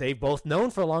they've both known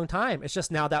for a long time. It's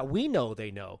just now that we know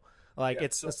they know. Like, yeah,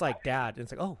 it's like Dad, and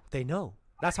it's like, oh, they know.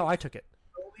 That's how I took it.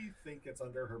 I really think it's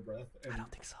under her breath. And I don't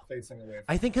think so. Facing away.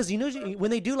 I think because when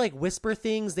they do like whisper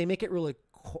things, they make it really.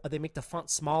 They make the font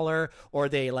smaller, or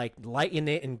they like lighten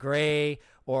it in gray,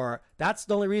 or that's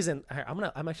the only reason.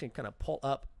 I'm actually gonna pull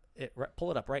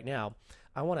it up right now.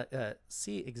 I want to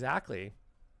see exactly.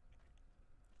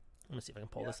 Let me see if I can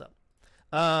pull this up.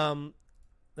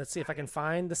 let's see if I can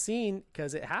find the scene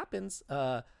because it happens.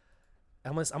 I'm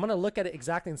gonna look at it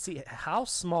exactly and see how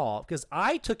small, because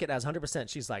I took it as 100%.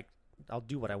 She's like, I'll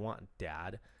do what I want,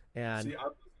 Dad. And see, I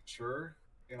wasn't sure,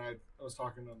 and I was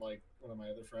talking to like one of my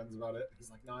other friends about it.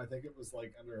 He's like, no, I think it was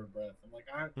like under her breath. I'm like,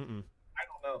 I don't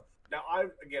know. Now,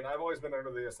 I've always been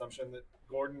under the assumption that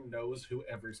Gordon knows who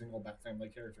every single Bat Family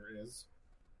character is,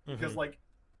 because like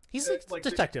he's a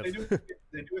detective.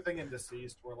 They do a thing in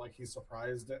Deceased where like he's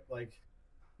surprised at like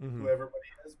who everybody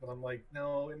is, but I'm like,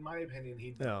 no, in my opinion,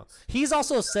 he does. No. He's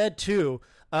also said too,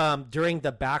 during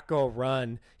the Batgirl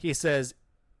run, he says,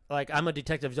 like, I'm a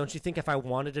detective. Don't you think if I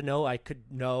wanted to know, I could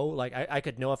know? Like, I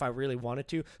could know if I really wanted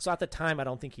to. So at the time, I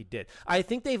don't think he did. I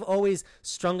think they've always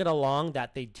strung it along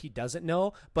that he doesn't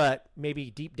know, but maybe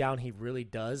deep down he really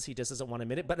does. He just doesn't want to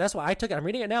admit it. But that's why I took it. I'm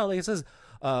reading it now. Like, it says,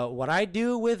 what I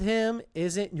do with him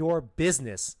isn't your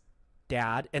business,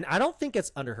 Dad. And I don't think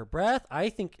it's under her breath. I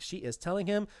think she is telling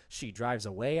him. She drives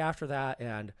away after that,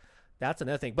 and that's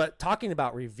another thing. But talking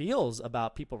about reveals,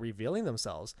 about people revealing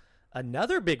themselves,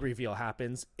 another big reveal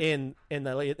happens in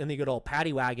the good old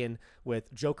paddy wagon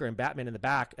with Joker and Batman in the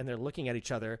back, and they're looking at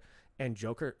each other, and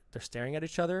they're staring at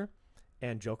each other,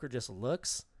 and Joker just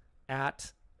looks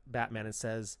at Batman and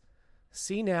says,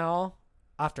 "See now,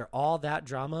 after all that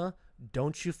drama,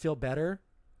 don't you feel better,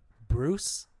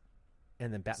 Bruce?"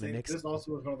 And then Batman makes. This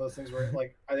also was one of those things where,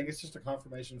 like, I think it's just a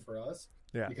confirmation for us.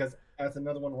 Yeah. Because that's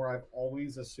another one where I've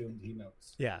always assumed he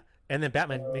knows. Yeah. And then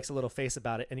Batman makes a little face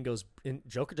about it, and he goes, and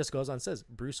Joker just goes on and says,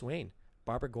 "Bruce Wayne,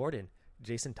 Barbara Gordon,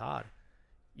 Jason Todd.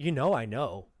 You know I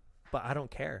know, but I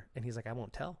don't care." And he's like, "I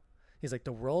won't tell." He's like,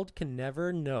 "The world can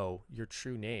never know your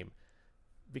true name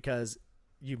because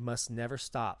you must never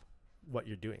stop what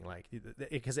you're doing, like,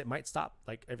 because it might stop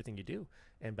like everything you do."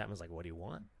 And Batman's like, "What do you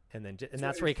want?" And then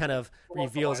that's where he kind of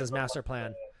reveals his master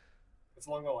plan. It's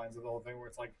along the lines of the whole thing where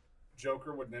it's like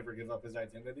Joker would never give up his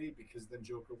identity because then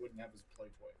Joker wouldn't have his play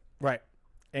toy. Right.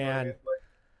 And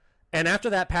and after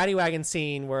that paddy wagon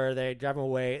scene where they drive him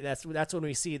away, that's when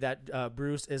we see that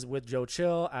Bruce is with Joe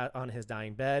Chill on his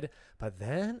dying bed. But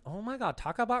then, oh my God,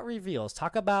 talk about reveals.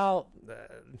 Talk about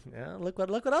look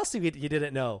what else you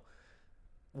didn't know.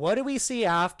 What do we see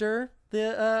after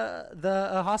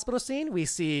the hospital scene? We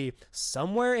see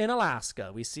somewhere in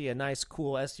Alaska, we see a nice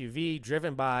cool SUV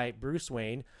driven by Bruce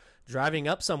Wayne driving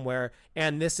up somewhere,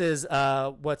 and this is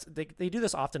they do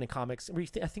this often in comics.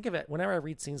 I think of it whenever I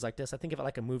read scenes like this. I think of it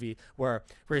like a movie where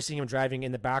we're seeing him driving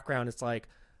in the background. It's like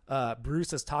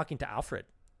Bruce is talking to Alfred,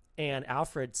 and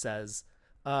Alfred says,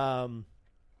 "What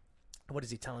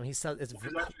does he tell him?" He says, "It's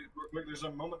actually, there's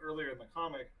a moment earlier in the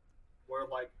comic where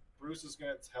like Bruce is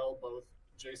going to tell both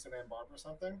Jason and Barbara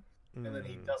something, and then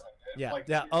he doesn't. Yeah, like,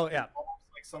 yeah, oh yeah."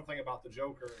 Like something about the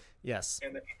Joker. Yes.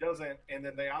 And then he doesn't, and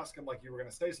then they ask him like, "You were going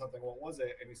to say something. What was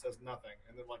it?" And he says nothing,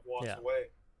 and then like walks away.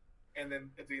 And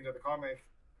then at the end of the comic,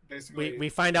 basically we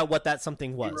find out what that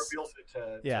something was. He reveals it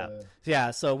to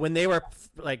yeah. So when they were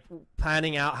like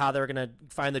planning out how they were going to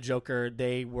find the Joker,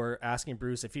 they were asking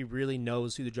Bruce if he really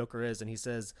knows who the Joker is, and he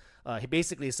says he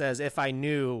basically says, "If I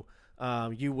knew,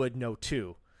 you would know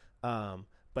too."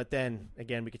 But then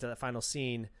again, we get to that final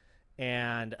scene.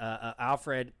 And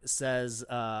Alfred says,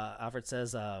 like,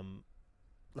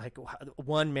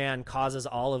 one man causes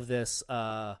all this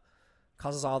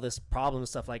problem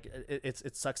stuff. Like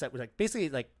it sucks that like basically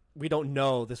like we don't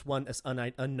know this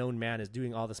unknown man is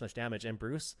doing all this much damage. And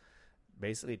Bruce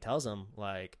basically tells him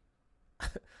like,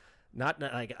 not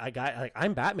like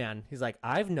I'm Batman. He's like,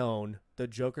 I've known the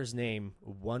Joker's name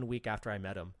 1 week after I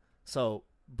met him. So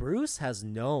Bruce has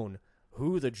known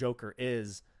who the Joker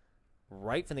is.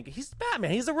 Right from he's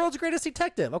Batman. He's the world's greatest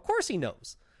detective. Of course he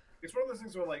knows. It's one of those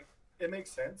things where like it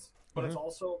makes sense, but it's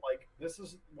also like this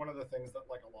is one of the things that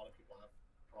like a lot of people have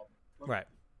problems with. Right.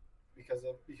 Because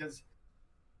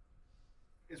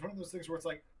it's one of those things where it's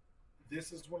like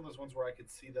this is one of those ones where I could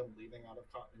see them leaving out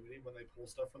of continuity when they pull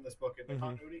stuff from this book into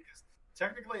continuity, because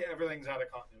technically everything's out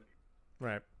of continuity.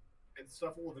 Right. And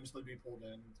stuff will eventually be pulled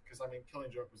in, because I mean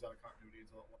Killing Joke was out of continuity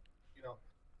until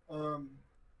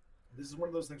this is one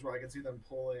of those things where I can see them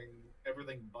pulling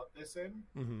everything but this in,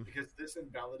 because this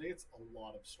invalidates a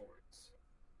lot of stories.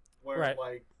 Where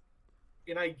like,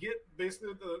 and I get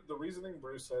basically the reasoning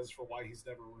Bruce says for why he's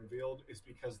never revealed is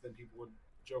because then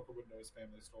Joker would know his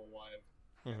family still alive,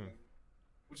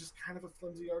 which is kind of a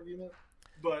flimsy argument.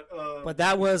 But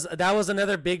that was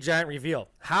another big giant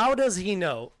reveal. How does he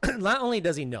know? Not only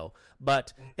does he know,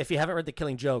 but if you haven't read The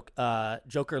Killing Joke,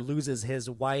 Joker loses his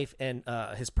wife and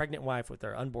his pregnant wife with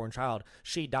their unborn child.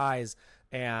 She dies,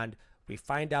 and we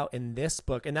find out in this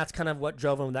book, and that's kind of what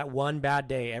drove him that one bad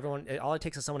day. All it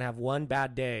takes is someone to have one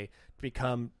bad day to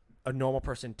become a normal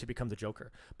person to become the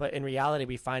Joker. But in reality,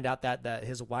 we find out that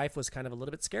his wife was kind of a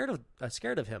little bit scared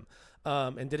of him,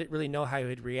 and didn't really know how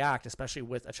he'd react, especially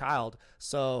with a child.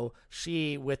 So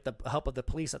she, with the help of the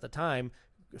police at the time,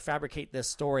 fabricate this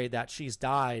story that she's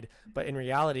died, but in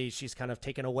reality, she's kind of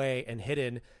taken away and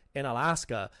hidden in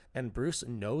Alaska. And Bruce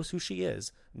knows who she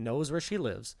is, knows where she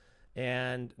lives.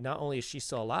 And not only is she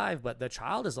still alive, but the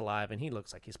child is alive, and he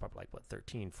looks like he's probably like, what,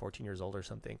 13, 14 years old or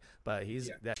something. But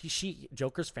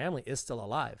Joker's family is still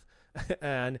alive.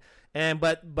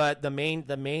 but the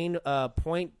main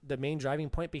driving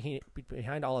point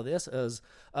behind all of this is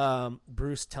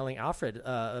Bruce telling Alfred,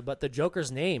 but the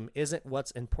Joker's name isn't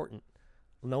what's important.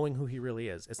 Knowing who he really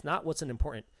is. It's not what's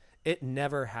important. It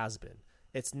never has been.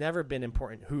 It's never been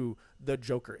important who the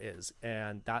Joker is.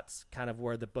 And that's kind of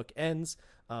where the book ends,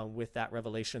 with that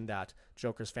revelation that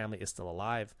Joker's family is still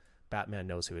alive. Batman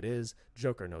knows who it is.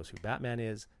 Joker knows who Batman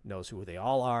is, knows who they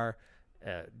all are.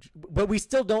 But we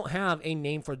still don't have a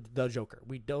name for the Joker.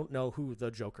 We don't know who the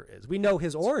Joker is. We know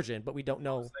his origin, but we don't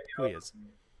know who he is.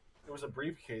 There was a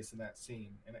briefcase in that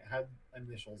scene, and it had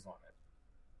initials on it.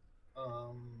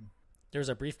 There's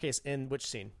a briefcase in which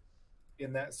scene?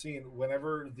 In that scene,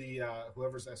 whenever the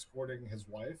whoever's escorting his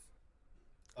wife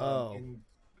in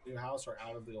the new house or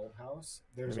out of the old house,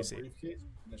 there's a briefcase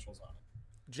with initials on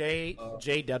it.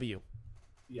 JW.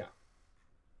 Yeah.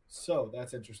 So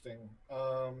that's interesting.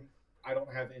 I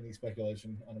don't have any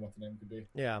speculation on what the name could be.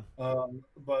 Yeah.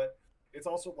 But it's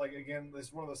also like, again, this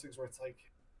is one of those things where it's like,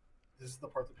 this is the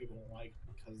part that people don't like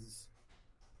because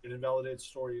it invalidates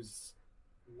stories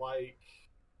like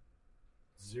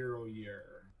Zero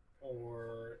Year,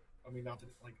 or I mean, not that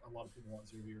like a lot of people want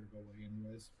Zero Year to go away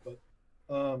anyways, but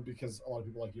because a lot of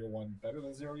people like Year One better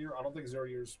than Zero Year. I don't think Zero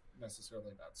Year's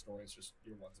necessarily a bad story. It's just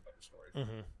Year One's a better story.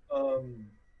 Mm-hmm.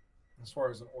 As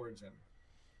far as an origin,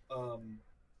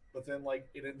 but then like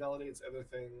it invalidates other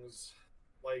things,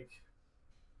 like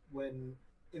when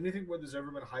anything where there's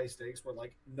ever been high stakes, where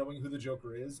like knowing who the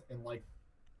Joker is and like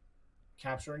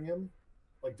capturing him,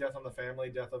 like death of the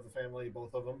family,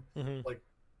 both of them, mm-hmm. like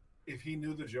if he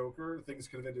knew the Joker, things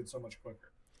could have ended so much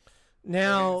quicker.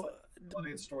 Now,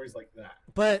 like, stories like that.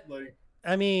 But like,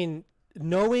 I mean,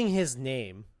 knowing his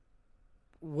name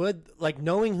would, like,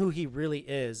 knowing who he really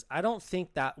is, I don't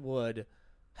think that would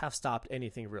have stopped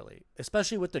anything really,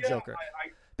 especially with the Joker.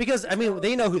 Because I mean,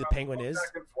 they know who the Penguin is.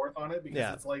 Back and forth on it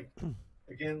because it's like,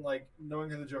 again, like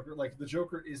knowing who the Joker, like the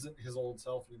Joker isn't his old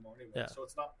self anymore anyway. Yeah. So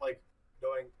it's not like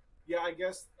knowing. Yeah, I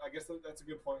guess that's a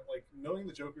good point. Like knowing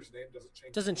the Joker's name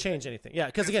doesn't change anything. Yeah,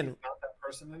 because again, he's not that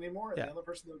person anymore. And the other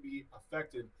person that would be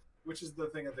affected, which is the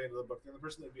thing at the end of the book, the other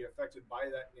person that would be affected by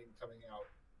that name coming out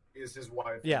is his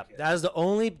wife. Yeah, that is the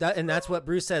only and that's what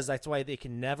Bruce says. That's why they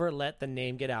can never let the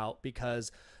name get out,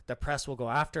 because the press will go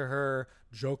after her,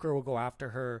 Joker will go after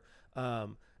her,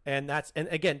 and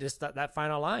again just that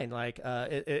final line, like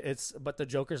it's but the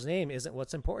Joker's name isn't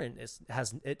what's important.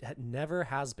 It never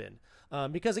has been,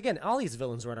 because again, all these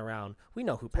villains run around. We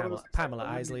know who Pamela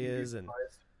Isley is, and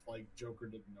like Joker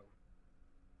didn't know.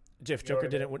 If Joker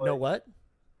didn't know what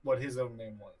his own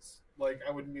name was. Like,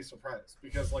 I wouldn't be surprised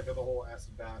because, like, of the whole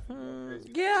acid bath.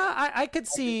 Yeah, I could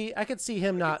see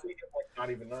him not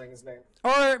even knowing his name.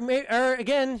 Or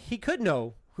again, he could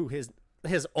know who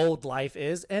his old life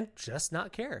is and just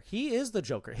not care. He is the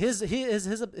Joker. His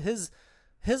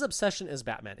obsession is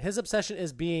Batman. His obsession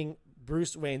is being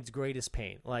Bruce Wayne's greatest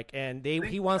pain. Like, and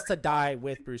he wants to die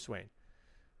with Bruce Wayne.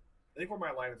 I think where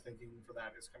my line of thinking for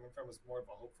that is coming from is more of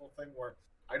a hopeful thing, where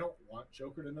I don't want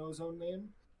Joker to know his own name.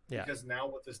 Yeah. Because now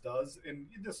what this does, and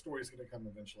this story is going to come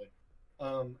eventually,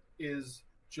 is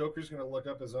Joker's going to look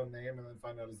up his own name and then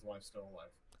find out his wife's still alive.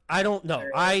 I don't know.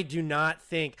 I do not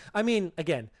think. I mean,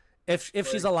 again, if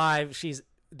she's alive,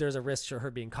 there's a risk to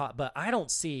her being caught. But I don't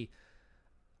see.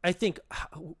 I think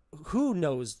who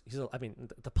knows? I mean,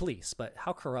 the police. But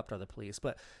how corrupt are the police?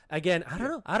 But again, I don't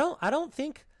know. I don't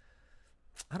think.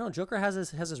 Joker has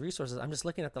his resources. I'm just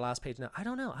looking at the last page now. I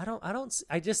don't know.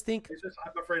 I just think.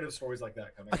 I'm afraid of stories like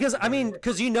that coming. Because I mean,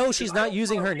 because she's not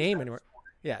using her name anymore.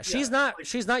 Yeah, she's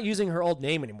not using her old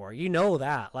name anymore. You know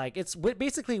that. Like, it's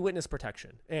basically witness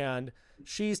protection, and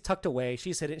she's tucked away.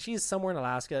 She's hidden. She's somewhere in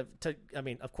Alaska.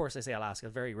 Of course, I say Alaska,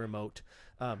 very remote.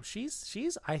 I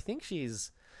think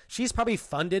she's probably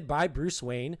funded by Bruce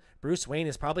Wayne. Bruce Wayne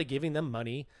is probably giving them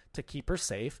money to keep her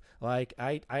safe. Like,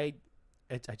 I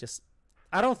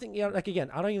don't think, like, again,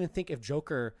 I don't even think if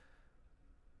Joker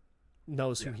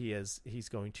knows who he is, he's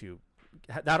going to.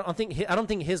 I don't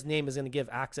think his name is going to give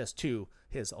access to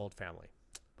his old family.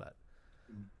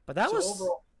 But that was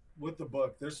overall with the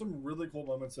book. There's some really cool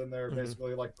moments in there. Mm-hmm.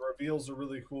 Basically, like the reveals are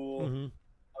really cool. Mm-hmm.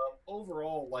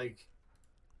 Overall, like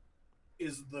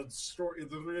is the story,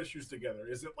 the three issues together?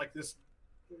 Is it like this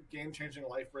game-changing,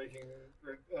 life-breaking?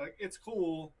 It's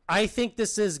cool. I think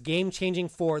this is game-changing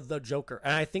for the Joker,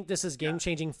 and I think this is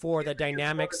game-changing for the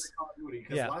dynamics.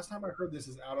 Because last time I heard this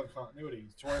is out of continuity,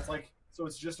 so where it's like, so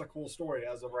it's just a cool story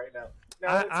as of right now.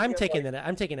 I'm taking it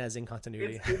as in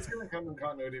continuity. It's going to come in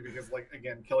continuity because, like,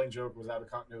 again, Killing Joke was out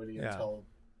of continuity until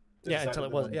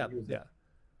it was.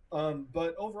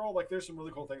 But overall, like, there's some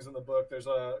really cool things in the book. There's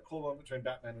a cool moment between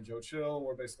Batman and Joe Chill,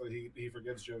 where basically he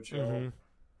forgives Joe Chill.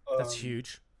 Mm-hmm. That's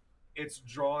huge. It's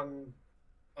drawn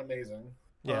amazing.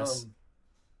 Yes.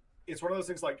 It's one of those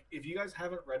things, like, if you guys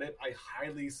haven't read it, I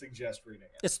highly suggest reading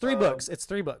it. It's 3 books. It's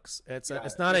 3 books. It's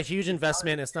not a huge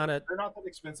investment. They're not that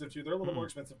expensive too. They're a little more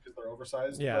expensive because they're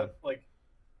oversized. Yeah. But, like,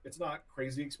 it's not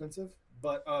crazy expensive.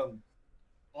 But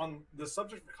on the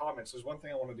subject of comics, there's one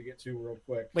thing I wanted to get to real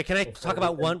quick. Wait, can I talk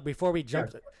about one before we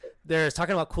jump? There's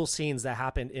talking about cool scenes that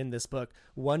happened in this book.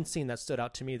 One scene that stood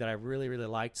out to me that I really, really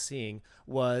liked seeing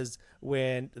was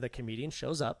when the comedian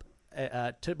shows up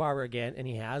to Barbara again, and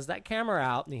he has that camera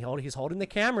out, and he's holding the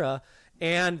camera,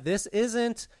 and this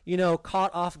isn't,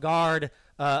 caught off guard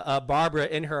Barbara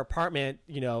in her apartment.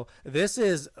 This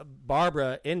is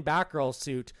Barbara in Batgirl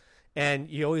suit. And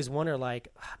you always wonder, like,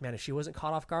 man, if she wasn't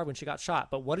caught off guard when she got shot.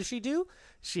 But what does she do?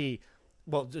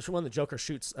 When the Joker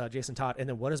shoots Jason Todd, and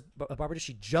then what does Barbara do?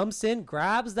 She jumps in,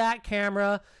 grabs that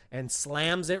camera, and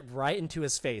slams it right into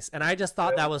his face. And I just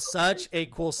thought that was such a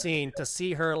cool scene to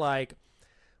see her, like,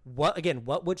 what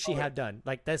would she have done?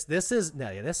 Like, this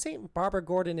ain't Barbara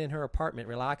Gordon in her apartment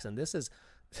relaxing. This is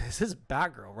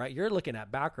Batgirl, right? You're looking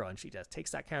at Batgirl, and she just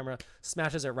takes that camera,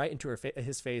 smashes it right into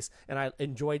his face, and I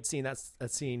enjoyed seeing that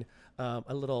scene.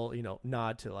 A little,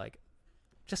 nod to, like,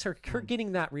 just her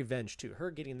getting that revenge too,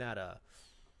 her getting that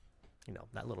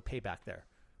that little payback there.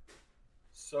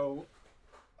 So,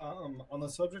 on the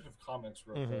subject of comics,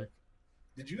 real quick,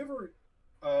 did you ever?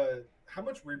 How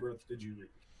much Rebirth did you read?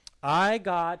 I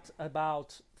got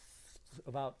about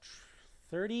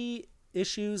 30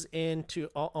 issues into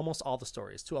almost all the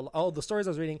stories. To all the stories I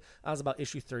was reading, I was about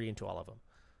issue 30 into all of them.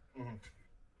 Mm-hmm.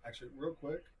 Actually, real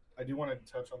quick, I do want to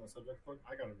touch on the subject.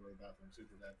 I gotta go to the bathroom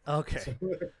super bad. Okay. So,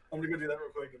 I'm gonna go do that real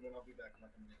quick, and then I'll be back in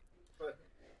like a minute. But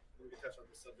let me touch on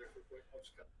the subject real quick. I'll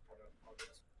just cut the part out.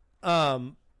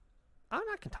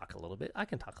 I can talk a little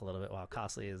bit. While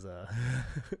Costley is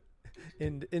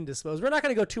indisposed. We're not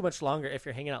going to go too much longer. If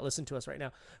you're hanging out, listen to us right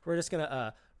now. We're just going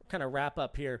to kind of wrap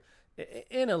up here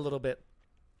in a little bit.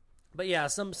 But yeah,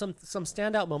 some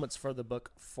standout moments for the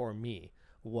book for me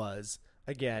was,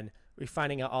 again, we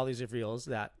finding out all these reveals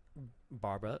that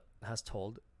Barbara has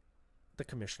told the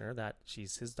commissioner that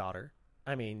she's his daughter.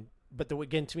 I mean, but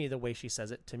again, to me, the way she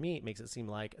says it to me, it makes it seem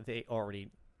like they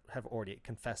have already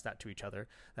confessed that to each other,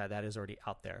 that is already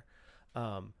out there.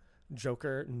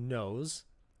 Joker knows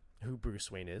who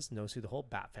Bruce Wayne is, knows who the whole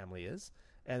Bat family is,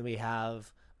 and we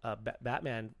have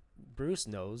Batman. Bruce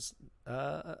knows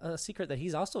a secret that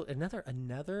he's also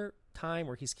another time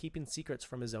where he's keeping secrets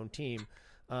from his own team,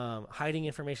 hiding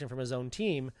information from his own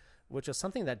team, which is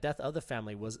something that Death of the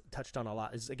Family was touched on a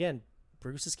lot. Is, again,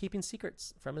 Bruce is keeping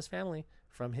secrets from his family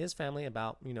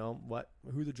about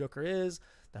who the Joker is,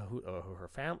 who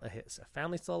his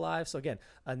family's still alive. So again,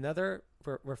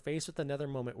 we're faced with another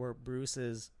moment where Bruce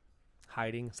is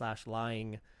hiding /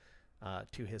 lying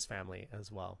to his family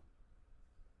as well.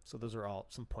 So those are all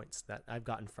some points that I've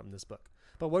gotten from this book.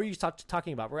 But what are you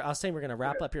talking about? I was saying we're going to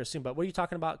wrap up here soon, but what are you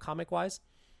talking about comic-wise?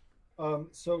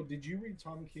 So did you read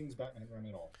Tom King's Batman run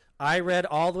at all? I read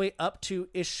all the way up to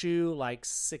issue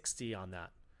 60 on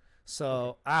that.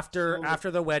 So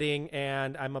after the wedding,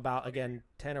 and I'm about, again,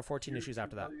 10 or 14 issues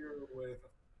after that.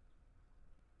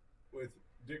 With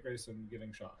Dick Grayson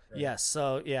getting shot, right? Yes.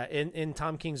 So yeah, in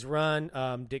Tom King's run,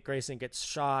 Dick Grayson gets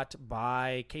shot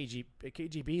by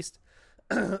KG Beast.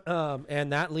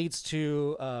 And that leads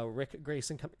to Rick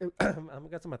Grayson coming.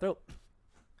 I've got some in my throat.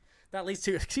 That leads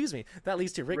to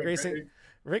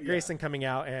Rick Grayson coming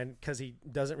out, and because he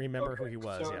doesn't remember who he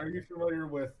was. So, yeah. Are you familiar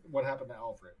with what happened to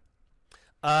Alfred?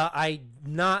 I'm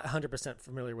not 100%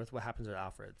 familiar with what happens with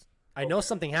Alfred. I know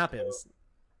something happens.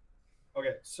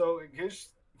 So in case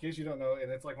you don't know,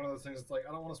 and it's like one of those things. It's like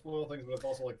I don't want to spoil things, but it's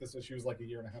also like this issue is like a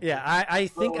year and a half. Yeah, I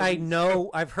think I know.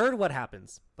 I've heard what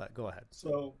happens, but go ahead.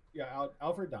 So yeah,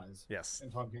 Alfred dies. Yes. In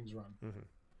Tom King's run.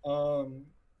 Mm-hmm.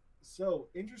 So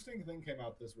interesting thing came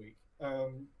out this week. I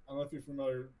don't know if you're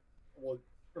familiar. Well,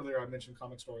 earlier I mentioned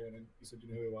Comic Storian, and you said you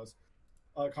knew who it was.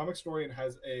 Comic Storian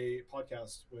has a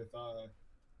podcast with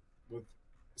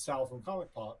Sal from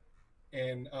Comic Pop,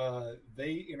 and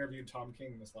they interviewed Tom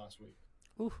King this last week.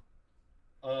 Ooh.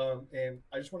 And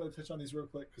I just wanted to touch on these real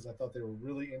quick because I thought they were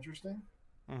really interesting.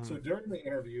 So during the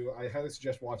interview, I highly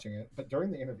suggest watching it. But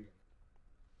during the interview,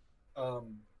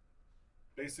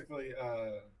 basically,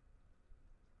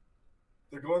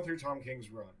 they're going through Tom King's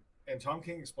run, and Tom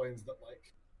King explains that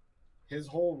like his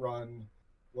whole run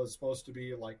was supposed to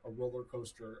be like a roller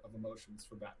coaster of emotions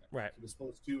for Batman. Right. He was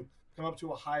supposed to come up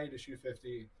to a high at issue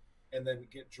 50 and then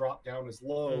get dropped down as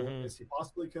low as he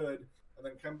possibly could and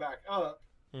then come back up.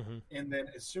 And then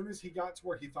as soon as he got to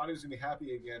where he thought he was going to be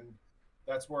happy again,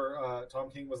 that's where Tom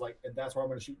King was like, and that's where I'm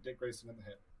going to shoot Dick Grayson in the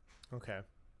head. Okay.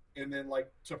 And then like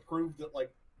to prove that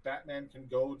like Batman can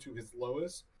go to his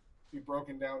lowest, be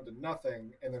broken down to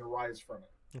nothing, and then rise from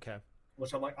it. Okay.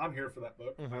 Which I'm like, I'm here for that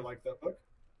book. I like that book.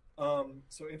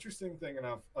 So interesting thing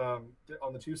enough, on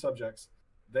the two subjects,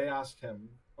 they asked him,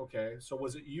 okay, so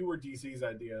was it you or DC's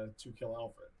idea to kill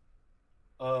Alfred?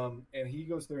 And he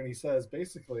goes through and he says,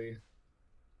 basically,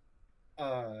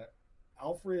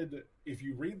 Alfred, if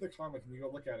you read the comic and you go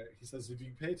look at it, he says, if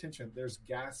you pay attention, there's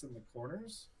gas in the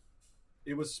corners.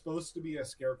 It was supposed to be a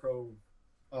Scarecrow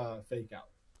fake out.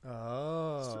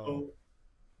 Oh. So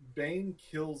Bane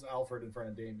kills Alfred in front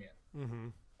of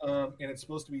Damian. And it's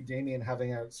supposed to be Damian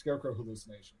having a Scarecrow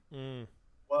hallucination.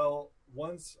 Well,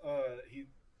 once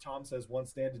Tom says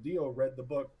once Dan DiDio read the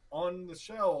book on the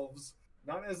shelves,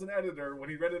 not as an editor, when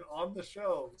he read it on the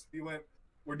shelves, he went,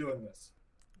 we're doing this.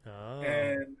 Oh.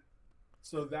 And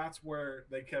so that's where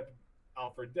they kept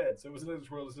Alfred dead. So it was an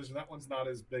editorial decision. That one's not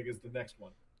as big as the next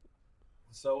one.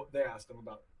 So they asked him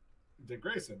about Dick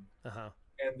Grayson.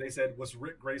 And they said, was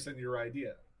Rick Grayson your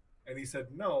idea? And he said,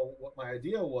 no, what my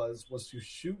idea was to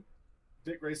shoot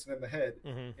Dick Grayson in the head.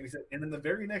 And he said, and in the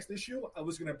very next issue, I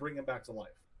was going to bring him back to life.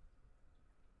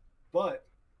 But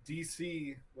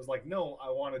DC was like, no,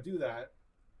 I want to do that.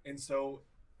 And so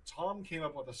Tom came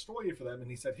up with a story for them, and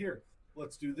he said, here,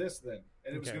 let's do this then.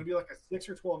 And it was going to be like a 6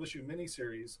 or 12 issue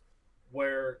miniseries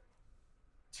where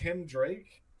Tim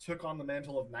Drake took on the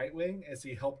mantle of Nightwing as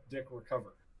he helped Dick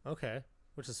recover. Okay.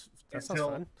 That sounds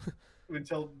fun.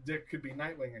 Until Dick could be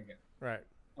Nightwing again. Right.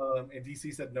 And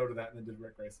DC said no to that and then did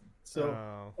Rick Grayson. So,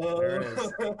 there it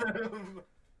is.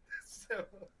 So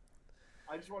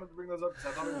I just wanted to bring those up because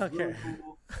I thought it was really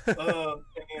cool.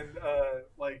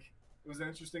 Like, it was an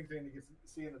interesting thing to get to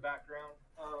see in the background.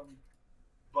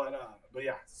 But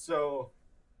yeah, so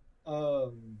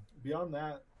beyond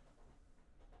that,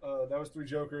 that was 3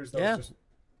 Jokers. That was just,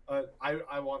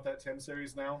 I want that Tim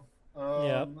series now.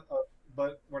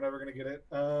 But we're never going to get it.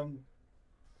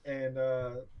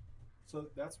 So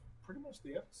that's pretty much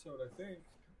the episode, I think.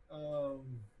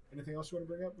 Anything else you want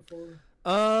to bring up before?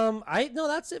 No,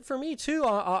 that's it for me too.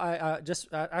 I just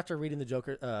after reading the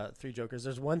Joker, 3 Jokers,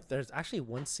 there's actually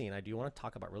one scene I do want to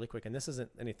talk about really quick, and this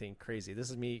isn't anything crazy. This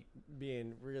is me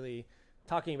being really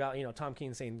talking about, Tom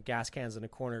King saying gas cans in a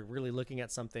corner, really looking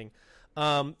at something.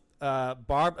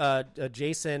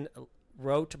 Jason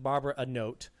wrote Barbara a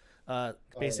note,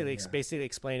 basically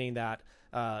explaining that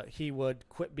he would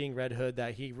quit being Red Hood,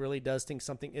 that he really does think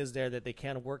something is there, that they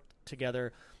can work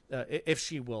together if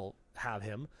she will have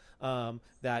him,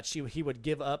 that he would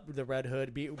give up the Red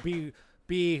Hood,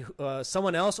 be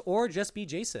someone else, or just be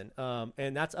Jason,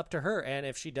 and that's up to her. And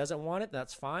if she doesn't want it,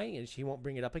 that's fine, and she won't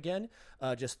bring it up again.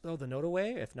 Just throw the note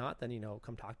away. If not, then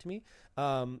come talk to me.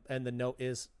 And the note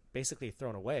is basically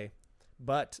thrown away.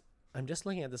 But I'm just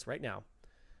looking at this right now.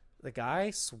 The guy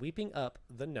sweeping up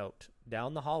the note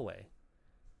down the hallway,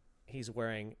 he's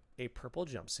wearing a purple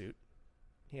jumpsuit.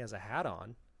 He has a hat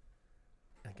on.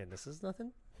 Again, this is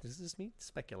nothing. This is just me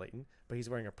speculating. But he's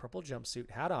wearing a purple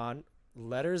jumpsuit, hat on,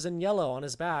 letters in yellow on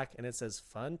his back, and it says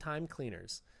Fun Time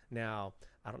Cleaners. Now,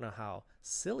 I don't know how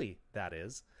silly that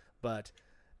is, but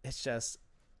it's just...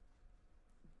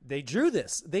 They drew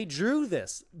this. They drew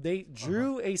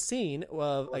a scene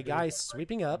of a guy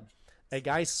sweeping up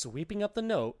the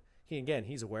note.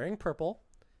 He's wearing purple.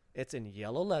 It's in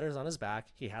yellow letters on his back.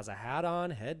 He has a hat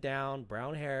on, head down,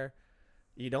 brown hair.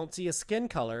 You don't see his skin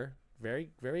color.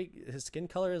 His skin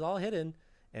color is all hidden.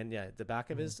 And yeah, the back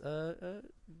of his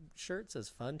shirt says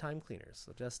Fun Time Cleaners.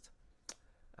 So just,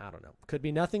 I don't know. Could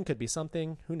be nothing, could be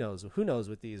something. Who knows? Who knows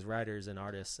with these writers and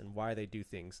artists and why they do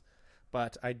things.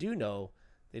 But I do know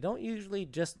they don't usually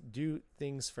just do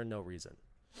things for no reason,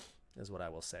 is what I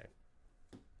will say.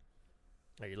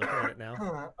 Are you looking at it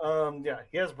now? Yeah,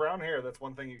 he has brown hair. That's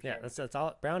one thing you can. Yeah, that's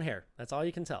all. Brown hair. That's all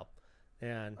you can tell.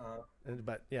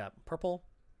 But yeah, purple.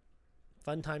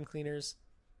 Fun Time Cleaners.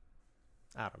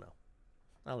 I don't know.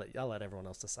 I'll let everyone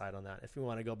else decide on that. If you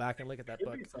want to go back and look at that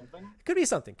book, be something. Could be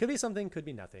something. Could be something. Could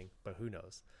be nothing. But who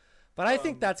knows? But I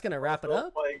think that's gonna wrap it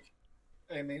up.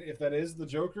 I mean, if that is the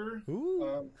Joker,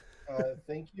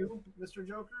 thank you, Mr.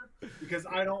 Joker, because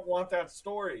I don't want that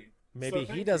story. Maybe So he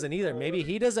thank doesn't you. either. Maybe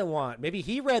he doesn't want. Maybe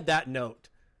he read that note.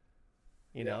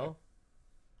 You Yeah. know.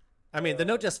 I mean, the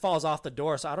note just falls off the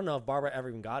door, so I don't know if Barbara ever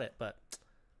even got it, but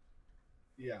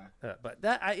Yeah. but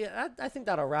that I think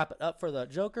that'll wrap it up for the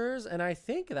Jokers, and I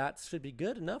think that should be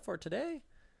good enough for today.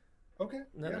 Okay.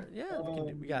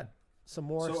 We got some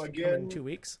more so coming again- in 2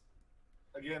 weeks.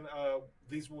 Again,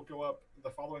 these will go up the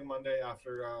following Monday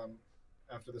after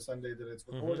the Sunday that it's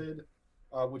recorded,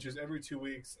 which is every 2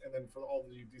 weeks. And then for all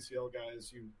the you DCL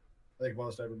guys, I think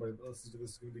most everybody that listens to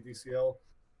this is going to be DCL.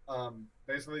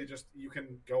 Basically, just you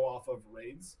can go off of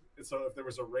raids. So if there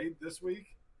was a raid this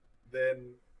week,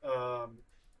 then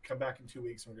come back in 2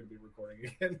 weeks and we're going to be recording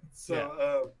again.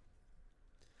 So,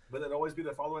 but it'll always be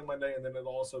the following Monday, and then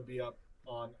it'll also be up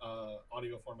on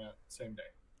audio format same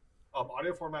day.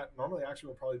 Audio format normally actually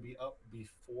will probably be up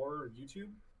before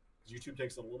YouTube, because YouTube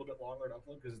takes a little bit longer to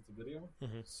upload because it's a video.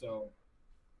 So,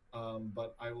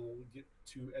 but I will get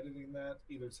to editing that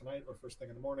either tonight or first thing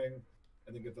in the morning,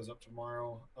 and then get those up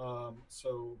tomorrow.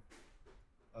 So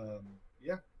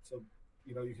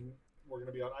we're going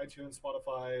to be on iTunes,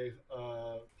 Spotify,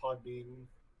 Podbean,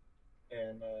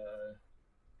 and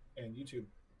YouTube,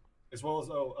 as well as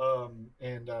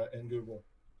and Google.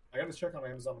 I got to check on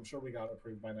Amazon. I'm sure we got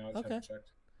approved by now. I just haven't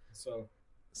checked. So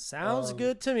sounds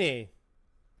good to me.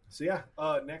 So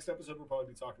next episode we'll probably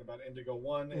be talking about Indigo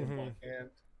 1 and Black Hand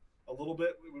a little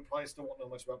bit. We probably still won't know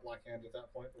much about Black Hand at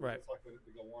that point, but we'll talk about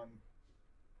Indigo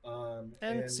 1.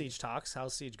 And Siege Talks,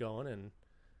 how's Siege going, and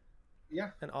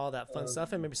all that fun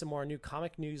stuff, and maybe some more new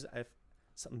comic news if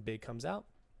something big comes out.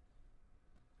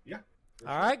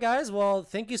 All right, guys. Well,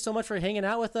 thank you so much for hanging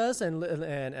out with us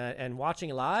and watching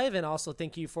live, and also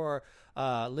thank you for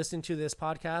listening to this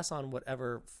podcast on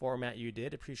whatever format you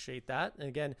did. Appreciate that. And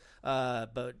again,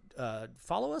 but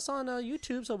follow us on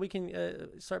YouTube so we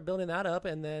can start building that up,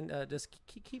 and then just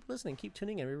keep listening, keep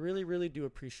tuning in. We really, really do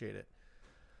appreciate it.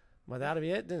 Well, that'll be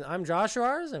it. Then I'm Josh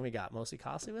Ars, and we got Mostly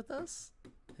Costly with us,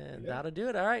 and that'll do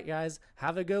it. All right, guys.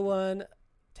 Have a good one.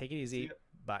 Take it easy.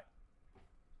 Bye.